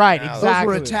practical. Right. Those Exactly.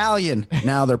 were Italian.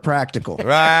 Now they're practical.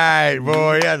 Right,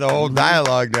 boy. Yeah, the whole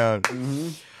dialogue down.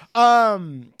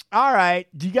 All right.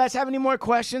 Do you guys have any more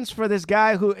questions for this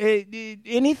guy? Who?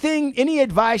 Any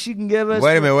advice you can give us?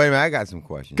 Wait a minute. I got some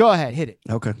questions. Go ahead. Hit it.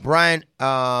 Okay. Brian,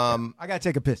 I gotta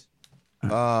take a piss.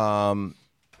 are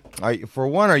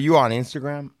you on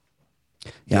Instagram?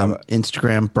 Yeah, I'm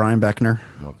Instagram, Brian Beckner.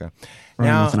 Okay.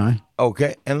 Brian with an I.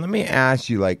 Okay, and let me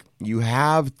ask you, like, you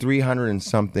have 300 and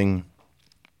something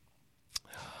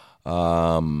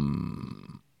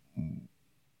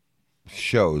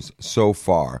shows so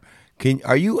far.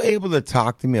 Are you able to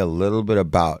talk to me a little bit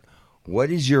about what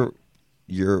is your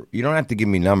you don't have to give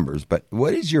me numbers, but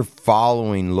what does your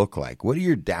following look like? What do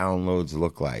your downloads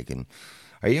look like? And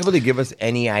are you able to give us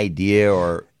any idea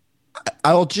or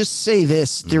I'll just say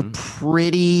this: they're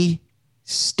pretty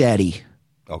steady.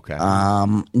 okay.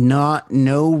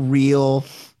 No real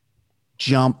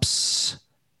jumps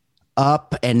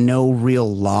up and no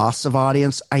real loss of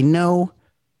audience. I know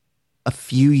a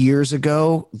few years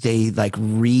ago they like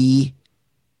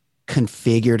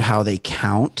reconfigured how they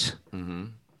count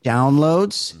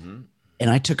downloads, and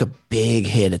I took a big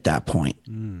hit at that point.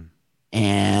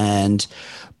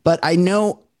 But I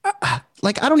know,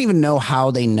 like, I don't even know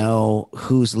how they know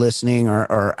who's listening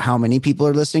or how many people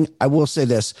are listening. I will say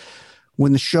this: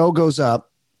 when the show goes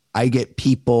up, I get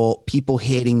people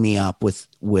hitting me up with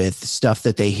stuff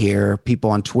that they hear. People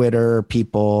on Twitter,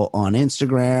 people on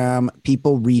Instagram,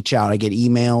 people reach out. I get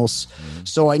emails,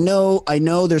 so I know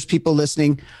there's people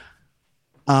listening.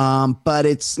 But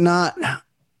it's not,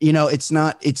 it's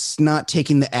not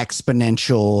taking the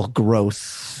exponential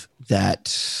growth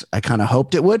that I kind of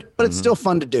hoped it would, but it's still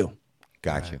fun to do.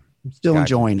 Gotcha. I'm still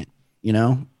enjoying it, you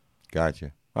know?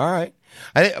 Gotcha. All right.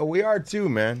 I think we are too,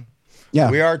 man. Yeah.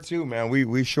 We are too, man.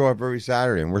 We show up every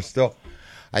Saturday, and we're still.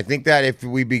 I think that if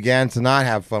we began to not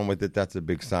have fun with it, that's a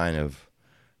big sign of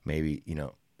maybe,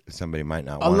 somebody might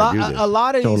not want to do this. A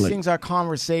lot of these things are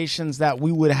conversations that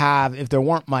we would have if there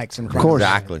weren't mics in front Of course.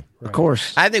 Exactly. Right. Of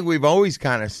course. I think we've always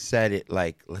kind of said it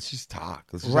like, let's just talk.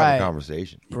 Let's just have a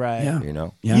conversation. Right. Yeah.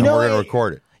 Yeah. And we're going to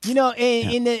record it.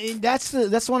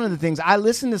 That's one of the things. I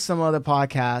listen to some other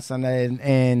podcasts,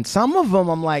 and some of them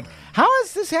I'm like, how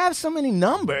does this have so many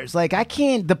numbers? Like, I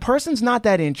can't. The person's not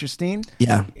that interesting.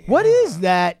 Yeah. What is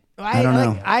that? I don't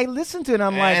know. I listen to it, and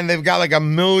I'm like, and they've got like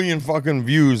 1 million fucking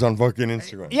views on fucking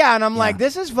Instagram. Yeah, and I'm like,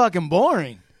 this is fucking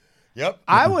boring. Yep.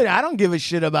 I don't give a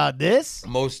shit about this.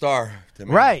 Most are.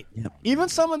 Right. Yep. Even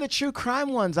some of the true crime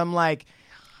ones, I'm like,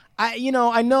 I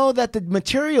know that the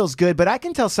material's good, but I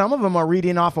can tell some of them are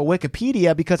reading off of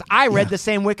Wikipedia because I read the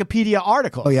same Wikipedia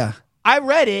article. Oh, yeah. I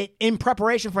read it in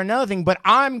preparation for another thing, but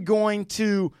I'm going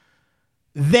to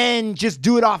then just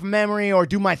do it off memory or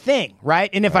do my thing, right?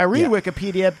 And if I read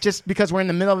Wikipedia, just because we're in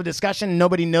the middle of a discussion and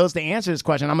nobody knows the answer to this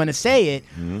question, I'm going to say it.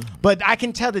 Mm-hmm. But I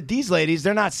can tell that these ladies,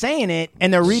 they're not saying it,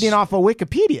 and they're reading off of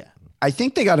Wikipedia. I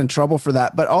think they got in trouble for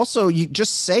that, but also you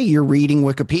just say you're reading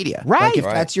Wikipedia. Right. Like if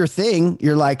that's your thing,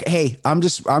 you're like, hey, I'm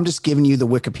just giving you the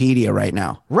Wikipedia right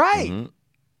now. Right. Mm-hmm.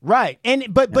 Right.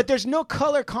 And but there's no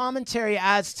color commentary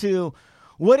as to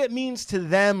what it means to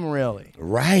them, really.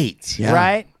 Right. Yeah.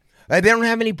 Right. They don't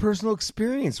have any personal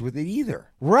experience with it either.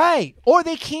 Right. Or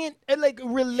they can't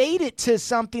relate it to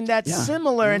something that's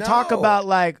similar and talk about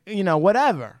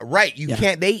whatever. Right. You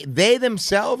can't they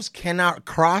themselves cannot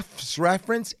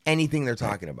cross-reference anything they're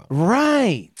talking about.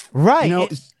 Right.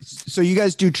 Right. So you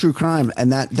guys do true crime,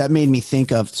 and that made me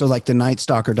think of like the Night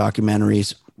Stalker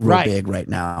documentaries real big right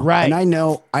now. Right. And I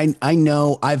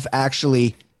know I've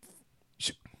actually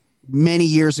many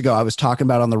years ago, I was talking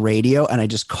about on the radio, and I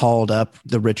just called up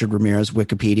the Richard Ramirez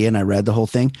Wikipedia and I read the whole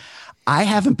thing. I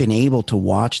haven't been able to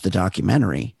watch the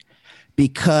documentary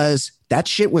because that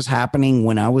shit was happening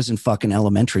when I was in fucking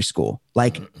elementary school.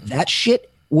 Like that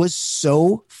shit was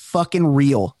so fucking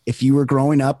real. If you were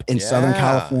growing up in Southern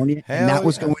California and that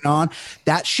was going on,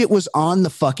 that shit was on the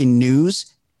fucking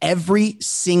news every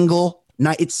single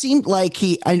night. It seemed like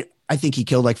I think he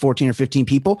killed like 14 or 15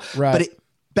 people, right.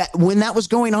 But when that was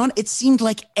going on, it seemed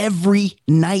like every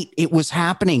night it was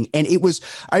happening. And it was,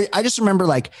 I just remember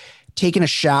like taking a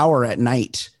shower at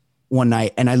night one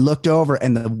night, and I looked over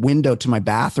and the window to my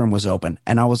bathroom was open.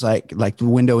 And I was like the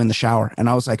window in the shower. And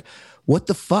I was like, what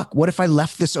the fuck? What if I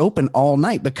left this open all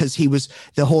night? Because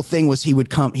the whole thing was he would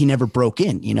come, he never broke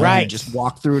in, right. He'd just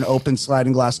walk through an open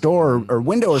sliding glass door or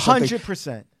window or something.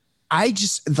 100%. I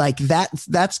just like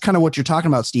that's kind of what you're talking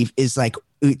about, Steve, is like,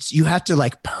 you have to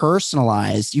like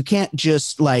personalize. You can't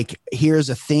just like, here's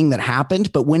a thing that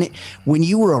happened, but when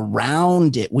you were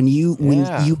around it, when you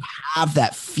have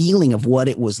that feeling of what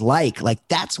it was like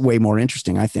that's way more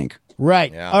interesting, I think.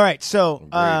 Right. Yeah. All right. So,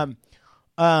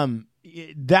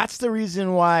 that's the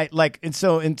reason why,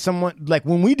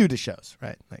 when we do the shows,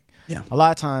 right? A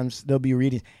lot of times they'll be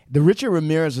reading. The Richard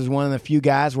Ramirez was one of the few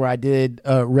guys where I did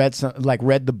read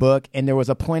the book, and there was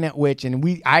a point at which,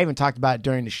 and I even talked about it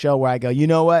during the show, where I go, you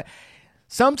know what?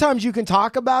 Sometimes you can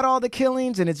talk about all the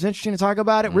killings, and it's interesting to talk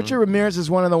about it. Mm-hmm. Richard Ramirez is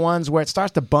one of the ones where it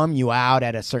starts to bum you out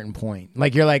at a certain point.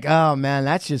 Like you're like, oh man,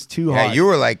 that's just too hard. Yeah, you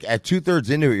were like at 2/3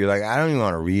 into it. You're like, I don't even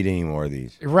want to read any more of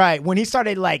these. Right. When he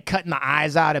started like cutting the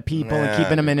eyes out of people and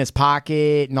keeping them in his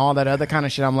pocket and all that other kind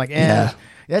of shit, I'm like,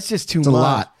 that's just too much. A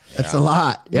lot. That's a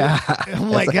lot. Yeah. I'm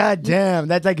like, God damn,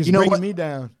 that's like it's bringing me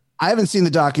down. I haven't seen the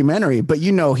documentary, but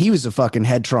he was a fucking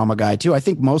head trauma guy too. I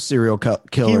think most serial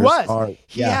killers he was. are.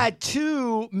 He had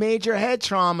 2 major head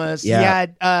traumas. Yeah. He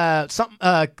had something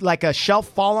like a shelf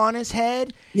fall on his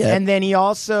head, and then he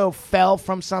also fell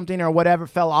from something or whatever,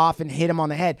 fell off and hit him on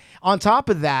the head. On top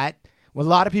of that, what a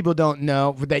lot of people don't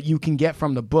know that you can get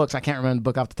from the books. I can't remember the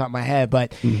book off the top of my head,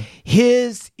 but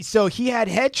so he had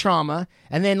head trauma,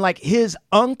 and then like his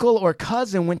uncle or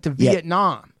cousin went to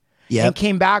Vietnam. Yep. And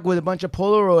came back with a bunch of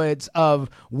Polaroids of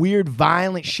weird,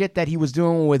 violent shit that he was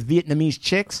doing with Vietnamese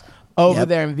chicks over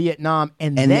there in Vietnam.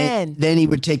 And then he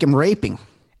would take him raping.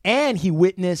 And he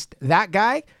witnessed that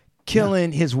guy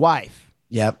killing his wife.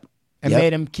 Yep. And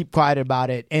made him keep quiet about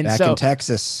it. And back in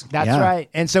Texas. That's right.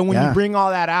 And so when you bring all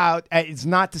that out, it's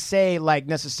not to say like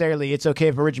necessarily it's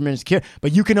okay for Richard Ramirez to kill,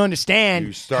 but you can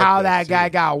understand how that guy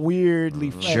got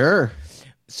weirdly. Sure.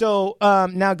 So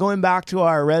now going back to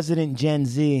our resident Gen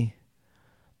Z.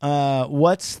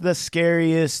 what's the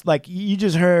scariest? Like you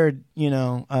just heard,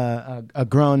 a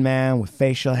grown man with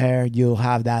facial hair. You'll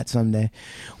have that someday.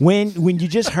 When you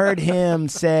just heard him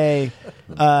say,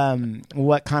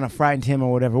 what kind of frightened him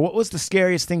or whatever. What was the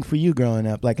scariest thing for you growing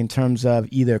up? Like in terms of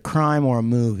either crime or a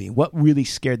movie. What really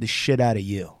scared the shit out of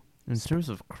you? In terms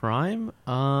of crime,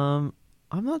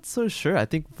 I'm not so sure. I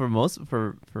think for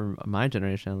my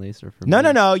generation at least, or for no, me.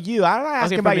 You. I'm not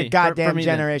asking about your goddamn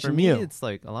generation. For me, you. it's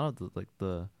like a lot of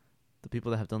the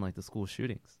people that have done like the school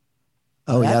shootings.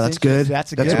 Oh yeah, that's good.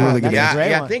 That's really good.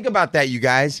 Yeah, think about that, you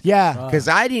guys. Yeah, because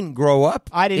I didn't grow up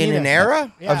in an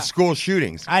era of school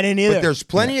shootings. I didn't either. But there's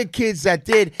plenty of kids that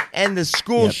did, and the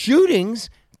school shootings,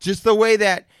 just the way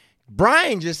that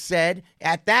Brian just said,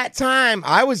 at that time,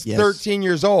 I was 13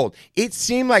 years old. It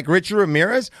seemed like Richard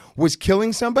Ramirez was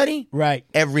killing somebody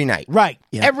every night. Right.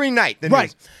 Yep. Every night.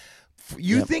 Right.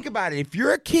 You think about it. If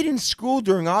you're a kid in school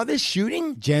during all this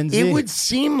shooting, Gen Z. it would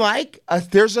seem like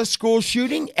there's a school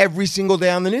shooting every single day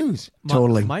on the news.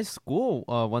 Totally. My school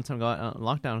one time got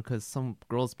lockdown because some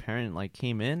girl's parent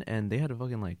came in and they had to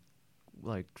fucking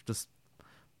like just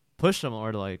push him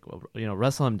or to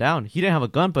wrestle him down. He didn't have a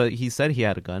gun, but he said he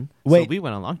had a gun. Wait, so we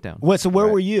went on lockdown. What? So where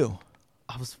were you?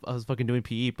 I was fucking doing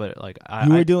PE, but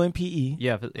you were doing PE.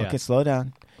 Yeah. Okay, slow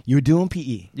down. You were doing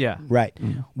PE. Yeah. Right.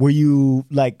 Were you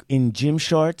in gym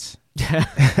shorts? Yeah.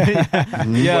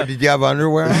 What, did you have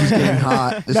underwear? This is getting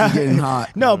hot. This is getting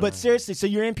hot. No, but seriously, so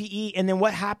you're in PE, and then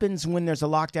what happens when there's a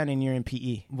lockdown and you're in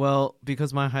PE? Well,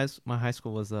 because my high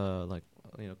school was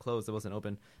closed, it wasn't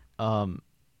open.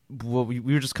 Well, we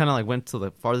were just kind of went to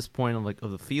the farthest point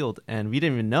of the field, and we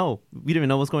didn't even know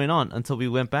what's going on until we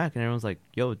went back, and everyone's like,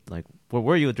 "Yo, where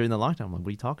were you during the lockdown?" I'm like, "What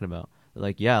are you talking about?" They're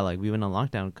like, "Yeah, we went on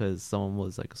lockdown because someone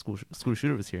was a school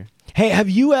shooter was here." Hey, have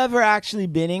you ever actually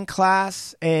been in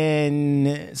class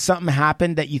and something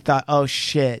happened that you thought, "Oh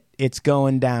shit, it's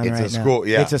going down It's right a school,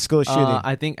 now"? yeah. It's a school shooting.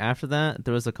 I think after that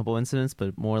there was a couple incidents,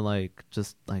 but more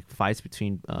just fights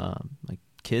between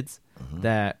kids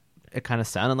that it kind of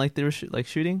sounded like they were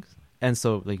shootings. And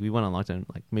so, we went on lockdown,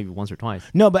 maybe once or twice.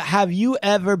 No, but have you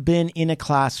ever been in a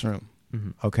classroom,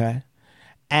 okay,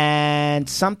 and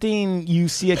you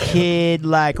see a kid,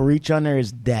 reach under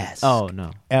his desk? Oh,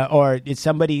 no. Or did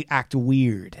somebody act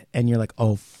weird, and you're like,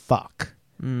 oh, fuck?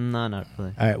 No, not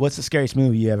really. All right, what's the scariest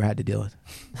movie you ever had to deal with?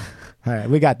 All right,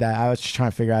 we got that. I was just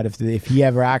trying to figure out if he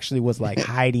ever actually was,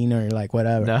 hiding or,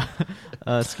 whatever.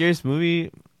 No. Scariest movie...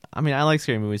 I mean, I like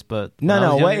scary movies, but...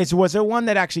 Was there one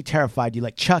that actually terrified you?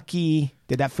 Like Chucky?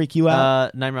 Did that freak you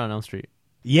out? Nightmare on Elm Street.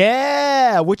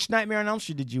 Yeah! Which Nightmare on Elm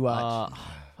Street did you watch?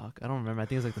 Fuck, I don't remember. I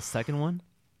think it was the second one.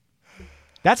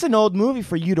 That's an old movie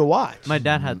for you to watch. My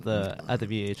dad had the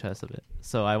VHS of it.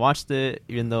 So I watched it,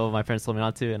 even though my parents told me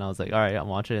not to, and I was like, all right, I'll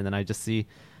watch it. And then I just see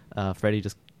Freddy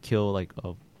just kill,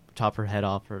 chop her head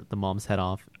off, or the mom's head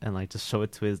off, and just show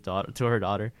it to her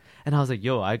daughter. And I was like,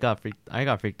 "Yo, I got freaked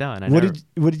out." And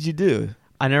what did you do?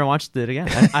 I never watched it again.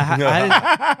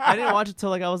 I didn't watch it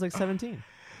till I was 17.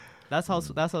 That's how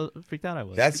freaked out I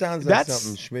was. That sounds like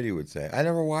something Schmitty would say. I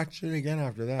never watched it again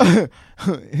after that.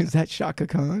 Is that Shaka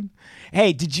Khan?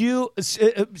 Hey, did you,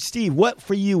 Steve? What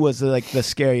for you was the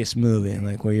scariest movie?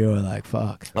 Where you were like,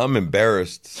 "Fuck." I'm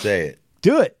embarrassed to say it.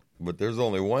 Do it. But there's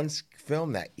only one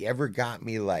film that ever got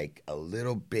me a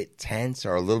little bit tense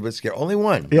or a little bit scared. Only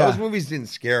one. Yeah. Those movies didn't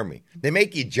scare me. They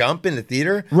make you jump in the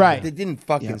theater. Right. But they didn't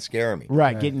fucking scare me.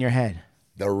 Right. Get in your head.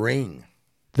 The Ring.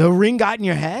 The Ring got in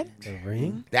your head? The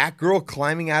Ring? That girl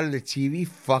climbing out of the TV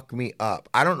fucked me up.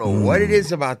 I don't know what it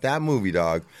is about that movie,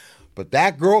 dog, but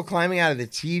that girl climbing out of the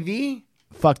TV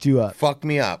fucked you up. Fucked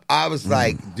me up. I was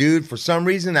like, dude, for some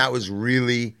reason that was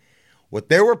really what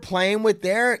they were playing with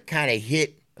there. Kind of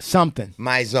hit something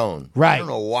my zone. Right. I don't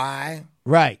know why.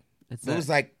 Right. It was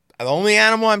the only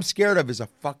animal I'm scared of is a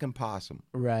fucking possum.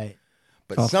 Right.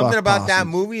 But something about possums. that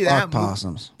movie,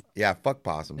 possums. Yeah, fuck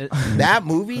possums. That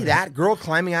movie, that girl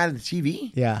climbing out of the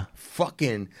TV. Yeah.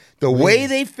 Fucking the way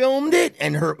they filmed it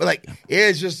and her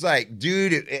it's just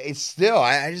dude, it's still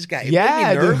I just got made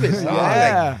me nervous.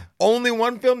 Yeah. Only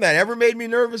one film that ever made me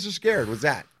nervous or scared was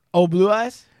that. Oh, Blue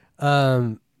Eyes?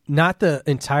 Not the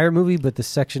entire movie, but the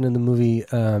section in the movie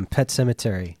Pet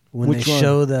Sematary when Which they one?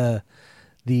 show the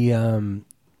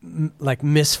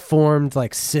misformed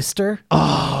sister.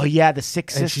 Oh yeah, the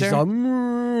sick And sister. she's all,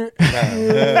 and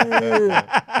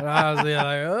I was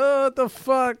oh, what the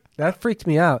fuck? That freaked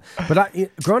me out. But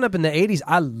growing up in the 80s,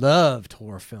 I loved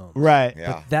horror films. Right.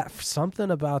 Yeah. But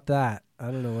something about that, I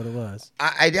don't know what it was.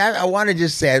 I want to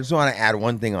just say, I just want to add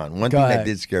one thing on. One thing that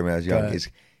did scare me when I was young is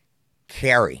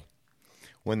Carrie.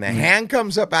 When the hand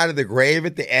comes up out of the grave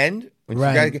at the end,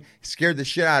 when she scared the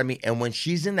shit out of me. And when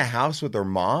she's in the house with her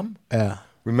mom,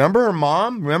 Remember her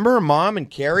mom? Remember her mom and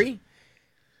Carrie?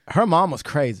 Her mom was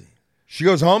crazy. She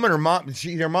goes home and her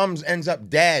mom ends up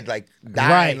dead, like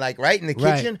dying, like right in the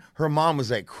kitchen. Right. Her mom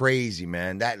was like crazy,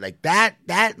 man. That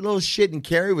little shit in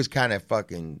Carrie was kind of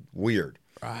fucking weird.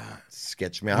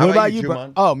 Sketch me out. What about you,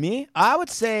 bro? Oh, me? I would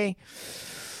say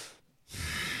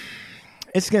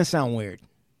it's gonna sound weird.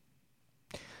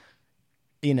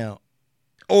 You know.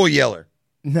 Oh, Yeller.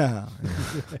 No.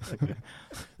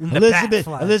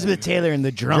 Elizabeth Taylor and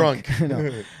the drunk.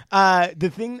 No.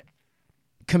 The thing,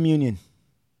 communion.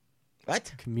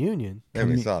 What? Communion?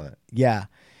 Never saw that. Yeah.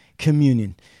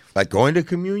 Communion. Like going to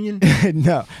communion?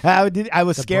 No. I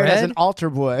was scared as an altar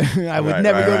boy. I would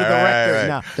never go to the rector.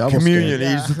 No. Double communion. Scared.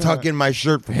 I used to tuck in my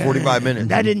shirt for 45 minutes.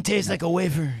 That didn't taste like a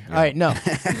wafer. Yeah. All right, no.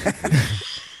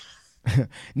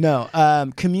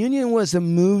 No. Communion was a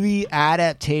movie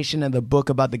adaptation of the book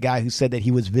about the guy who said that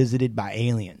he was visited by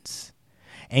aliens.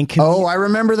 And I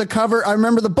remember the cover. I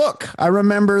remember the book. I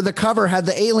remember the cover had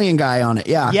the alien guy on it.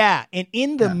 Yeah. Yeah. And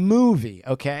in the movie,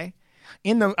 okay,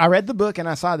 I read the book and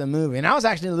I saw the movie, and I was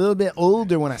actually a little bit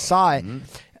older when I saw it.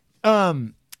 Mm-hmm.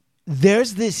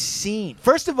 There's this scene.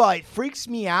 First of all, it freaks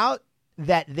me out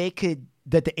that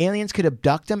the aliens could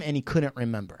abduct him and he couldn't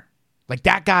remember. Like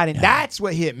that got in. Yeah. That's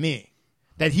what hit me.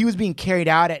 That he was being carried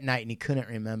out at night and he couldn't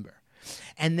remember.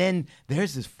 And then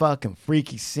there's this fucking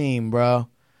freaky scene, bro,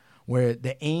 where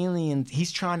the alien,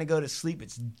 he's trying to go to sleep.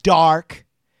 It's dark.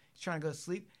 He's trying to go to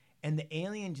sleep. And the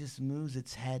alien just moves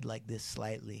its head like this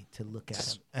slightly to look at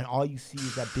him. And all you see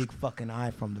is that big fucking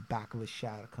eye from the back of his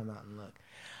shadow come out and look.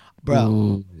 Bro,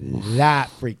 ooh, that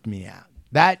freaked me out.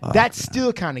 That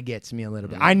still kind of gets me a little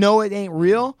bit. I know it ain't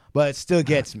real, but it still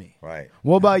gets me. Right.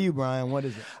 What about you, Brian? What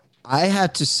is it? I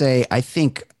had to say,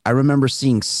 I remember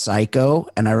seeing Psycho,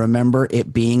 and I remember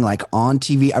it being like on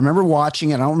TV. I remember watching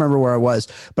it. I don't remember where I was,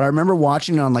 but I remember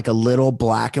watching it on like a little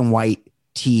black and white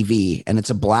TV, and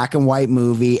it's a black and white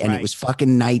movie, and it was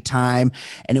fucking nighttime,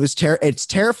 and it was it's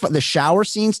terrifying. The shower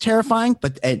scene's terrifying,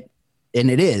 and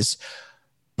it is.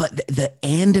 But the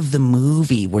end of the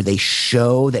movie where they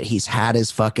show that he's had his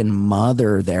fucking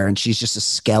mother there and she's just a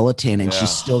skeleton and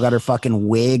she's still got her fucking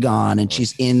wig on and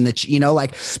she's in the,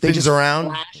 like they just around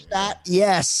flash that.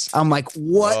 Yes. I'm like,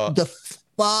 what the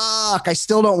fuck? I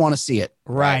still don't want to see it.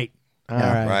 Right. All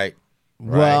right. Right.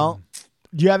 Well,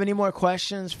 do you have any more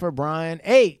questions for Brian?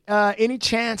 Hey, any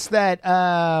chance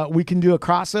that we can do a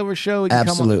crossover show?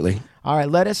 Absolutely. All right.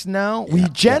 Let us know.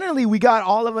 Yeah. We got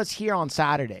all of us here on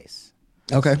Saturdays.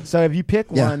 Okay. So if you pick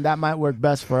one, that might work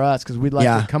best for us because we'd like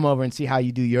to come over and see how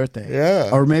you do your thing. Yeah.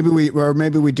 Or maybe we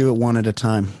do it one at a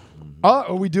time. Oh,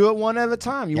 or we do it one at a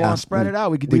time. You want to spread it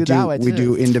out? We could do it that way too. We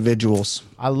do individuals.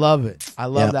 I love it. I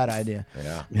love that idea.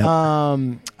 Yeah. Yep.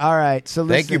 All right. So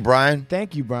listen, thank you, Brian.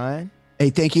 Thank you, Brian. Hey,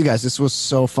 thank you guys. This was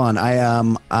so fun.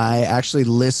 I actually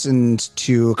listened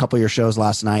to a couple of your shows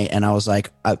last night, and I was like,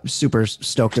 super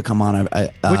stoked to come on.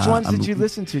 Which ones did you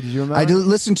listen to? Did you remember? I did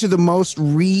listen to the most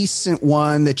recent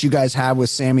one that you guys had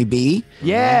with Sammy B.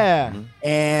 Yeah.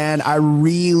 And I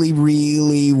really,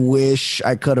 really wish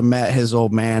I could have met his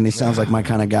old man. He sounds like my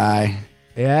kind of guy.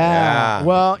 Yeah.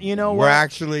 Well, you know what? We're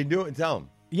actually doing. Tell him.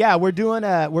 Yeah, we're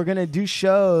gonna do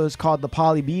shows called the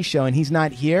Pauly B Show, and he's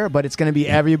not here, but it's gonna be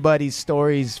everybody's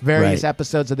stories, various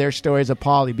episodes of their stories of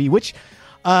Pauly B, which,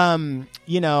 I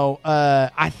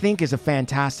think is a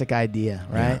fantastic idea,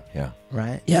 right? Yeah.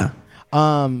 Right. Yeah.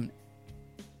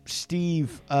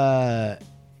 Steve, what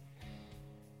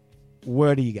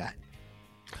do you got?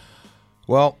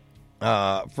 Well,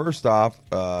 first off,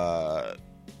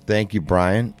 thank you,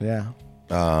 Brian. Yeah.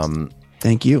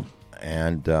 Thank you.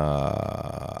 And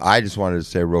I just wanted to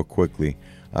say real quickly,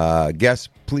 guests,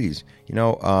 please,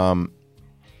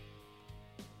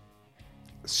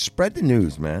 spread the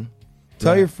news, man.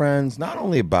 Tell your friends not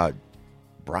only about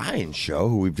Brian's show,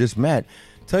 who we've just met,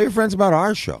 tell your friends about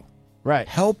our show. Right.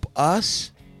 Help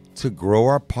us to grow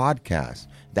our podcast.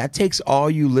 That takes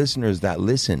all you listeners that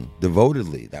listen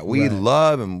devotedly, that we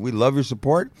love, and we love your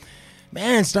support.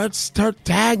 Man, start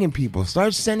tagging people.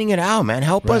 Start sending it out, man.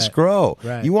 Help us grow.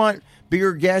 Right. You want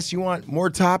bigger guests? You want more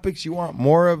topics? You want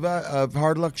more of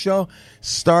Hard Luck Show?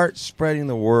 Start spreading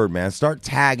the word, man. Start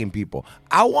tagging people.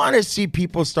 I want to see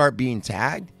people start being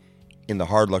tagged in the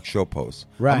Hard Luck Show posts.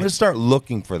 Right. I'm going to start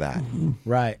looking for that.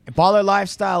 Right. Baller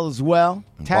Lifestyle as well.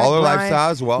 Baller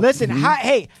Lifestyle as well. Listen,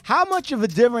 how much of a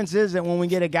difference is it when we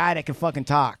get a guy that can fucking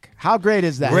talk? How great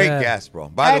is that? Great guest, bro.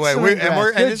 By the way,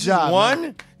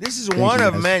 this is one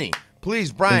of many.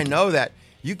 Please, Brian, know that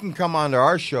you can come onto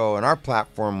our show and our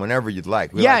platform whenever you'd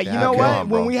like. You know what?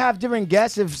 When we have different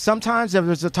guests, if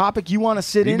there's a topic you want to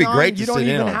sit in on, you don't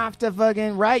even have to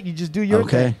fucking you just do your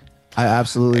thing. I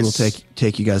absolutely will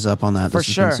take you guys up on that. For This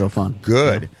has sure. been so fun.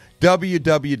 Good.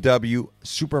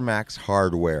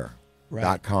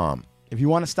 www.supermaxhardware.com. If you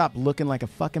want to stop looking like a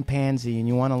fucking pansy and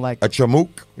you want to like A chamook.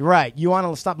 right, you want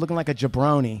to stop looking like a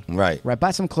jabroni. Right.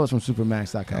 Buy some clothes from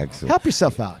supermax.com. Excellent. Help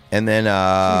yourself out. And then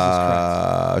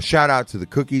shout out to the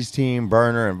Cookies team,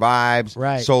 Burner and Vibes,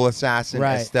 Right. Soul Assassin,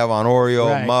 Right. Esteban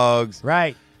Oreo, Right. Mugs,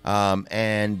 Right.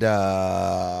 and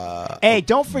Hey,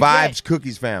 don't forget. Vibes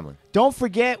Cookies family. Don't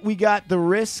forget, we got the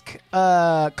Risk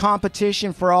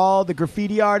competition for all the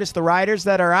graffiti artists, the writers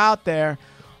that are out there.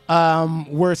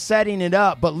 We're setting it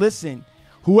up. But listen,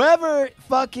 whoever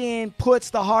fucking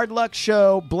puts the Hard Luck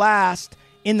Show blast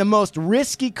in the most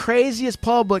risky, craziest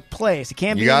public place. It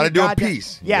can't be. You got to any do a goddamn-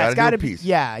 piece. Yeah, it's got to be be.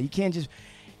 Yeah, you can't just.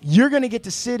 You're going to get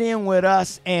to sit in with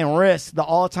us and Risk, the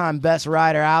all-time best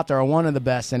writer out there, or one of the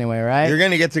best anyway, right? You're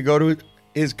going to get to go to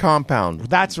his compound.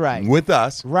 That's right. With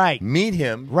us. Right. Meet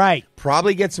him. Right.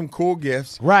 Probably get some cool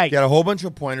gifts. Right. Get a whole bunch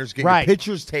of pointers. Get Right. your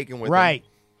pictures taken with Right. him.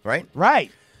 Right.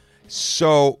 Right.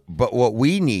 So, but what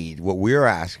we need, what we're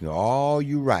asking, all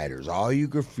you writers, all you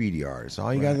graffiti artists,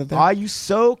 all you guys out there, Are you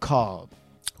so-called?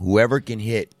 whoever can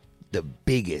hit the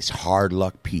biggest hard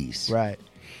luck piece Right.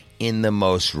 in the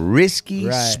most risky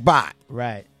Right. spot,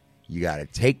 Right. you got to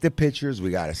take the pictures. We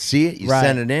got to see it. You Right.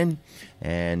 send it in,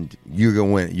 and you're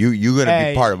gonna win. You're gonna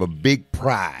Hey, be part of a big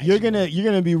prize. You're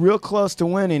gonna be real close to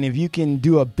winning if you can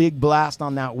do a big blast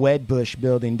on that Wedbush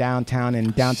building downtown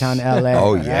in downtown LA.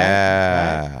 Oh right?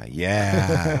 yeah,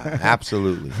 yeah,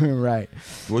 absolutely. Right.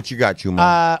 What you got,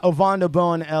 Chuma? Ovando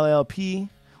Bowen LLP.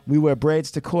 We wear braids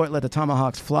to court. Let the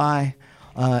tomahawks fly.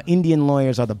 Indian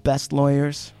lawyers are the best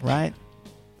lawyers, right?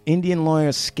 Indian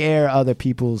lawyers scare other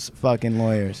people's fucking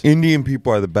lawyers. Indian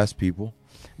people are the best people.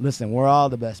 Listen, we're all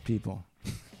the best people.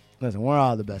 Listen, we're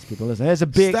all the best people. Listen, it's a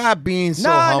big. Stop being so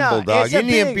No, humble, dog. it's a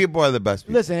Indian big- people are the best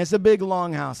people. Listen, it's a big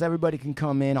longhouse. Everybody can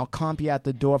come in. I'll comp you at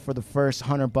the door for the first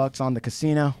 $100 on the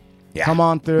casino. Yeah. Come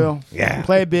on through. Yeah.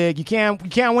 Play big. You can't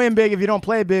win big if you don't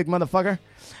play big, motherfucker.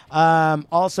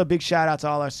 Also, big shout out to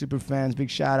all our super fans.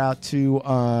 Big shout out to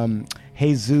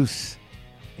Jesus.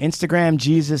 Instagram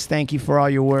Jesus, thank you for all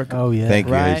your work. Oh yeah, Thank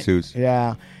you, Right? Jesus.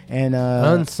 Yeah. And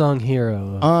unsung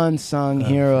hero. unsung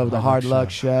hero of the Hard Luck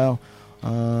Show.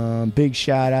 Big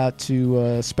shout out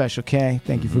to Special K.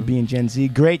 Thank you for being Gen Z.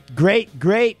 Great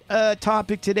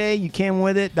topic today. You came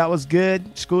with it. That was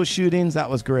good. School shootings. That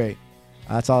was great.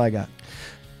 That's all I got.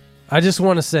 I just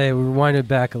want to say, we rewind it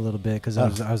back a little bit because I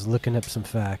was looking up some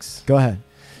facts. Go ahead.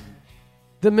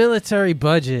 The military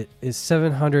budget is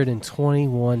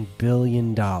 $721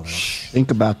 billion. Think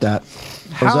about that.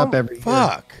 Goes up every year.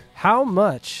 Fuck. How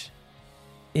much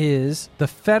is the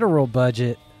federal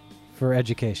budget for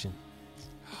education?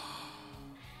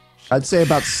 I'd say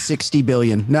about 60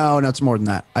 billion. No, it's more than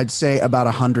that. I'd say about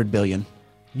 100 billion.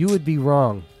 You would be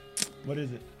wrong. What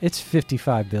is it? It's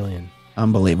 55 billion.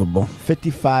 Unbelievable.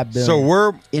 55 billion. So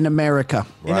we're In America.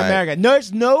 in right. America.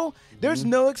 There's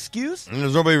no excuse. And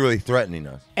there's nobody really threatening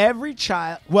us. Every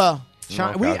child. Well,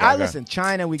 China, Okay. listen.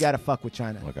 China, we got to fuck with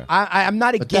China. Okay. I'm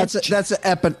not But that's against.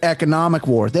 an economic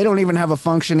war. They don't even have a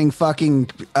functioning fucking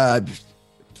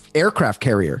aircraft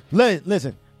carrier.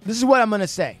 Listen, this is what I'm going to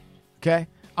say, okay?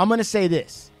 I'm going to say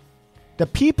this. The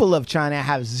people of China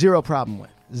have zero problem with.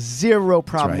 Zero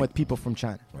problem right. with people from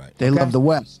China. Right. They Okay. love the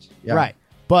West. Yeah. Right.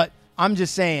 But I'm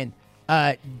just saying,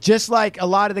 just like a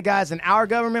lot of the guys in our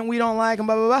government we don't like and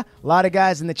blah, blah, blah, a lot of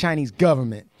guys in the Chinese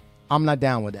government, I'm not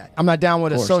down with that. I'm not down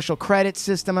with a course. social credit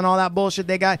system and all that bullshit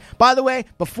they got. By the way,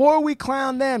 before we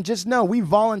clown them, just know we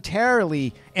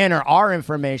voluntarily enter our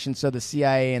information so the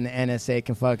CIA and the NSA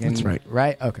can fucking... That's right.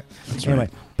 Right? Okay. That's anyway,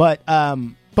 right.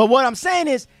 but what I'm saying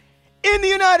is, in the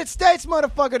United States,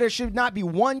 motherfucker, there should not be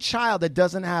one child that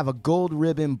doesn't have a gold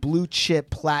ribbon, blue chip,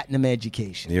 platinum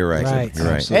education. You're right. Right. You're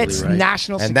right. Absolutely. It's right.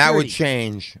 national And security. that would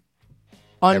change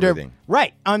under everything.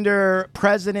 under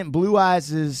President Blue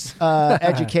Eyes'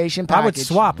 education package. I would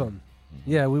swap them.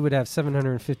 Yeah, we would have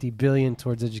 750 billion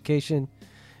towards education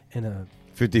and a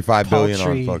 55 billion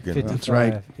paltry on fucking. 55. That's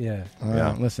right. Yeah.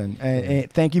 Yeah. Listen,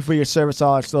 thank you for your service, to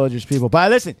all our soldiers, people.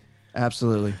 But listen,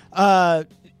 Absolutely.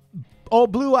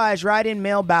 old Blue Eyes write-in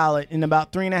mail ballot in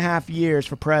about 3.5 years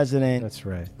for president. That's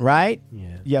right. Right?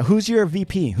 Yeah. Yeah. Who's your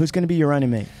VP? Who's going to be your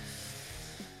running mate?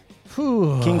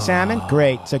 King Salmon?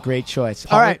 Great. It's a great choice.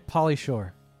 All right. Pauly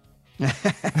Shore.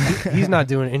 He's not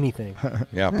doing anything.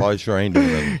 Yeah, probably sure ain't doing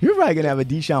it. You're probably going to have a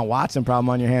Deshaun Watson problem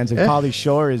on your hands if Pauly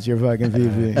Shore is your fucking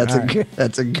VP.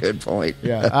 That's a good point.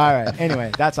 Yeah. All right.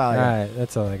 Anyway, that's all I All got. right,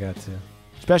 that's all I got too.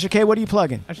 Special K, what are you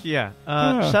plugging? Actually, yeah.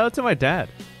 Shout out to my dad.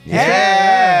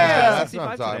 Yeah, that's what I'm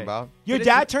 65 talking today. about. Your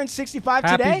dad turned 65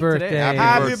 Happy today? birthday. Happy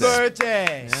Happy birthday.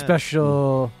 birthday. Yeah.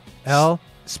 Special L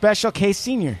Special K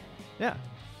Senior. Yeah,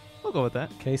 we'll go with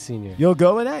that. K Senior. You'll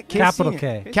go with that? K Capital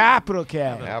Senior. K. Capital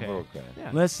K. Capital K. Yeah.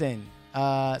 Listen,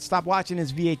 stop watching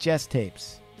his VHS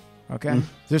tapes. Okay?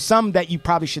 There's some that you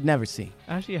probably should never see.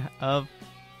 Actually, I'll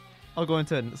go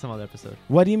into some other episode.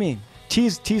 What do you mean?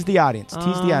 Tease the audience. Tease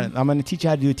the audience. I'm going to teach you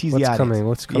how to do a tease the audience.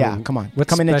 What's coming? Yeah, come on. What's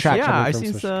Come in the special? track. Yeah, I've from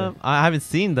seen Special some. I haven't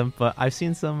seen them, but I've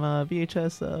seen some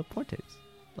VHS porn tapes,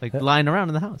 like lying around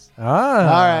in the house. All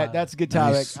right, that's a good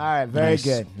topic. Nice. All right, very Nice.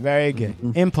 good. Very good.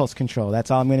 Impulse control.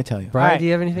 That's all I'm going to tell you. Brian, All right. do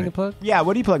you have anything to plug? Yeah,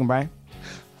 what are you plugging, Brian?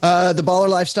 The Baller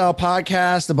Lifestyle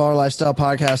Podcast,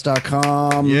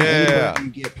 theballerlifestylepodcast.com. Yeah. Anywhere you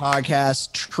get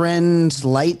podcasts, Trend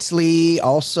Lightly.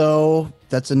 Also,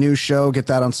 that's a new show. Get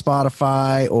that on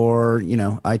Spotify or,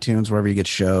 iTunes, wherever you get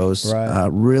shows. Right.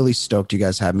 Really stoked you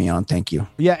guys had me on. Thank you.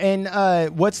 Yeah,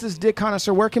 and what's this dick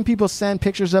connoisseur? Where can people send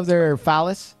pictures of their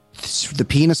phallus? The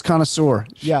Penis Connoisseur.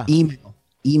 Yeah.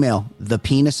 Email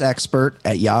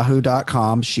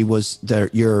thepenisexpert@yahoo.com. She was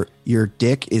your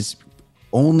dick is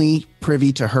only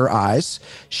privy to her eyes.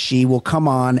 She will come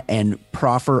on and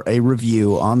proffer a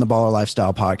review on the Baller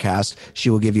Lifestyle Podcast. She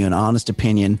will give you an honest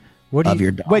opinion of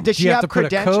your dog. Wait, does Do she you have have to put a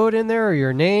credentials? code in there or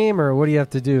your name or what do you have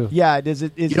to do? Yeah, does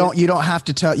it? You don't have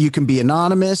to tell. You can be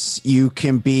anonymous. You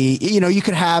can be. You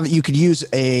could use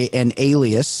an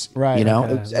alias. Right,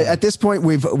 okay. At this point,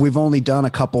 we've only done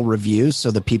a couple reviews,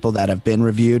 so the people that have been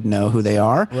reviewed know who they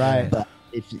are. Right. But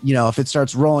if it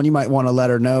starts rolling, you might want to let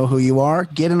her know who you are.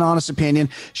 Get an honest opinion.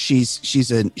 She's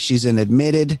an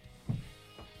admitted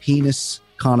penis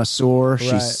connoisseur. Right.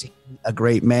 She's seen a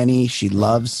great many. She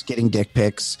loves getting dick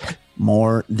pics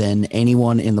more than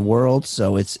anyone in the world.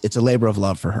 So it's a labor of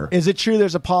love for her. Is it true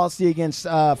there's a policy against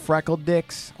freckled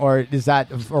dicks, or is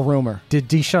that a rumor? Did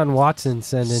Deshaun Watson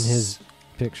send in his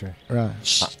picture? Right.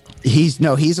 He's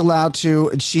allowed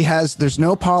to. There's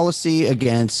no policy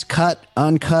against cut,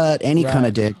 uncut, any kind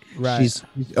of dick. Right. She's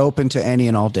open to any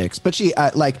and all dicks. But she,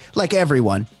 like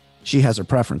everyone, she has her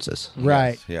preferences.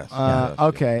 Right. Yes.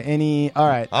 Okay. All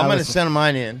right. I'm going to send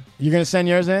mine in. You're going to send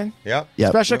yours in? Yep.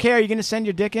 Special K, are you going to send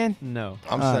your dick in? No.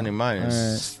 I'm sending mine in.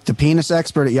 The penis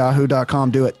expert at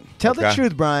yahoo.com. Do it. Tell the Okay.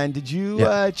 truth, Brian. Did you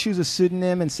choose a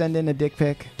pseudonym and send in a dick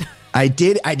pic? I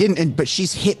didn't, but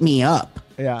she's hit me up.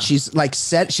 Yeah. She's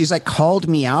called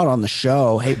me out on the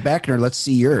show. Hey, Beckner, let's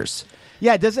see yours.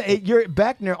 Yeah, your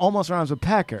Beckner almost rhymes with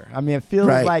Pecker. I mean, it feels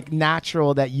Right. like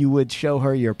natural that you would show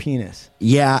her your penis.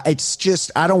 Yeah, it's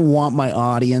just I don't want my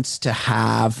audience to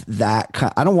have that.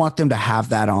 I don't want them to have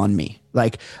that on me.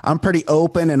 Like I'm pretty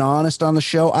open and honest on the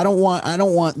show. I don't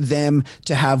want them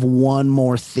to have one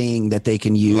more thing that they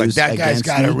can use. Like, that guy's against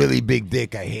got me. a really big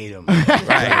dick. I hate him.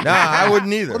 Right. No, I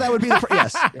wouldn't either. Well, that would be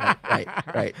yes. Yeah, right.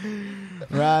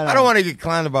 Right. I don't want to get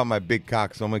clowned about my big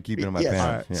cock, so I'm going to keep it in my Yes. pants.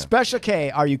 All right. Yeah. Special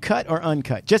K, are you cut or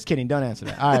uncut? Just kidding. Don't answer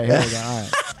that. All right. Here we go. All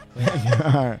right.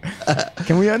 All right.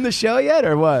 Can we end the show yet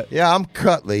or what? Yeah, I'm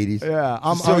cut, ladies. Yeah,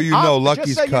 Just so you know,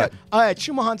 Lucky's cut.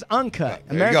 Chumahan's uncut.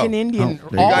 There you American go. Indian, Oh,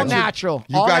 there you all go. natural.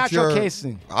 You all got natural your-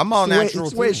 casing. I'm all natural.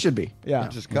 It's the way it too. should be. Yeah. I'm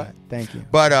just cut. Thank you.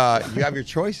 But you have your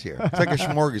choice here. It's like a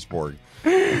smorgasbord.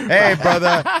 Hey,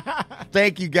 brother.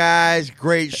 Thank you, guys.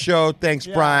 Great show. Thanks,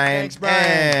 Brian. thanks, Brian.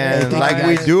 And Hey, like thanks,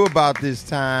 we guys. do about this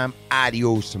time,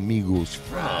 adios, amigos,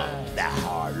 from the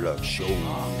Hard Luck Show.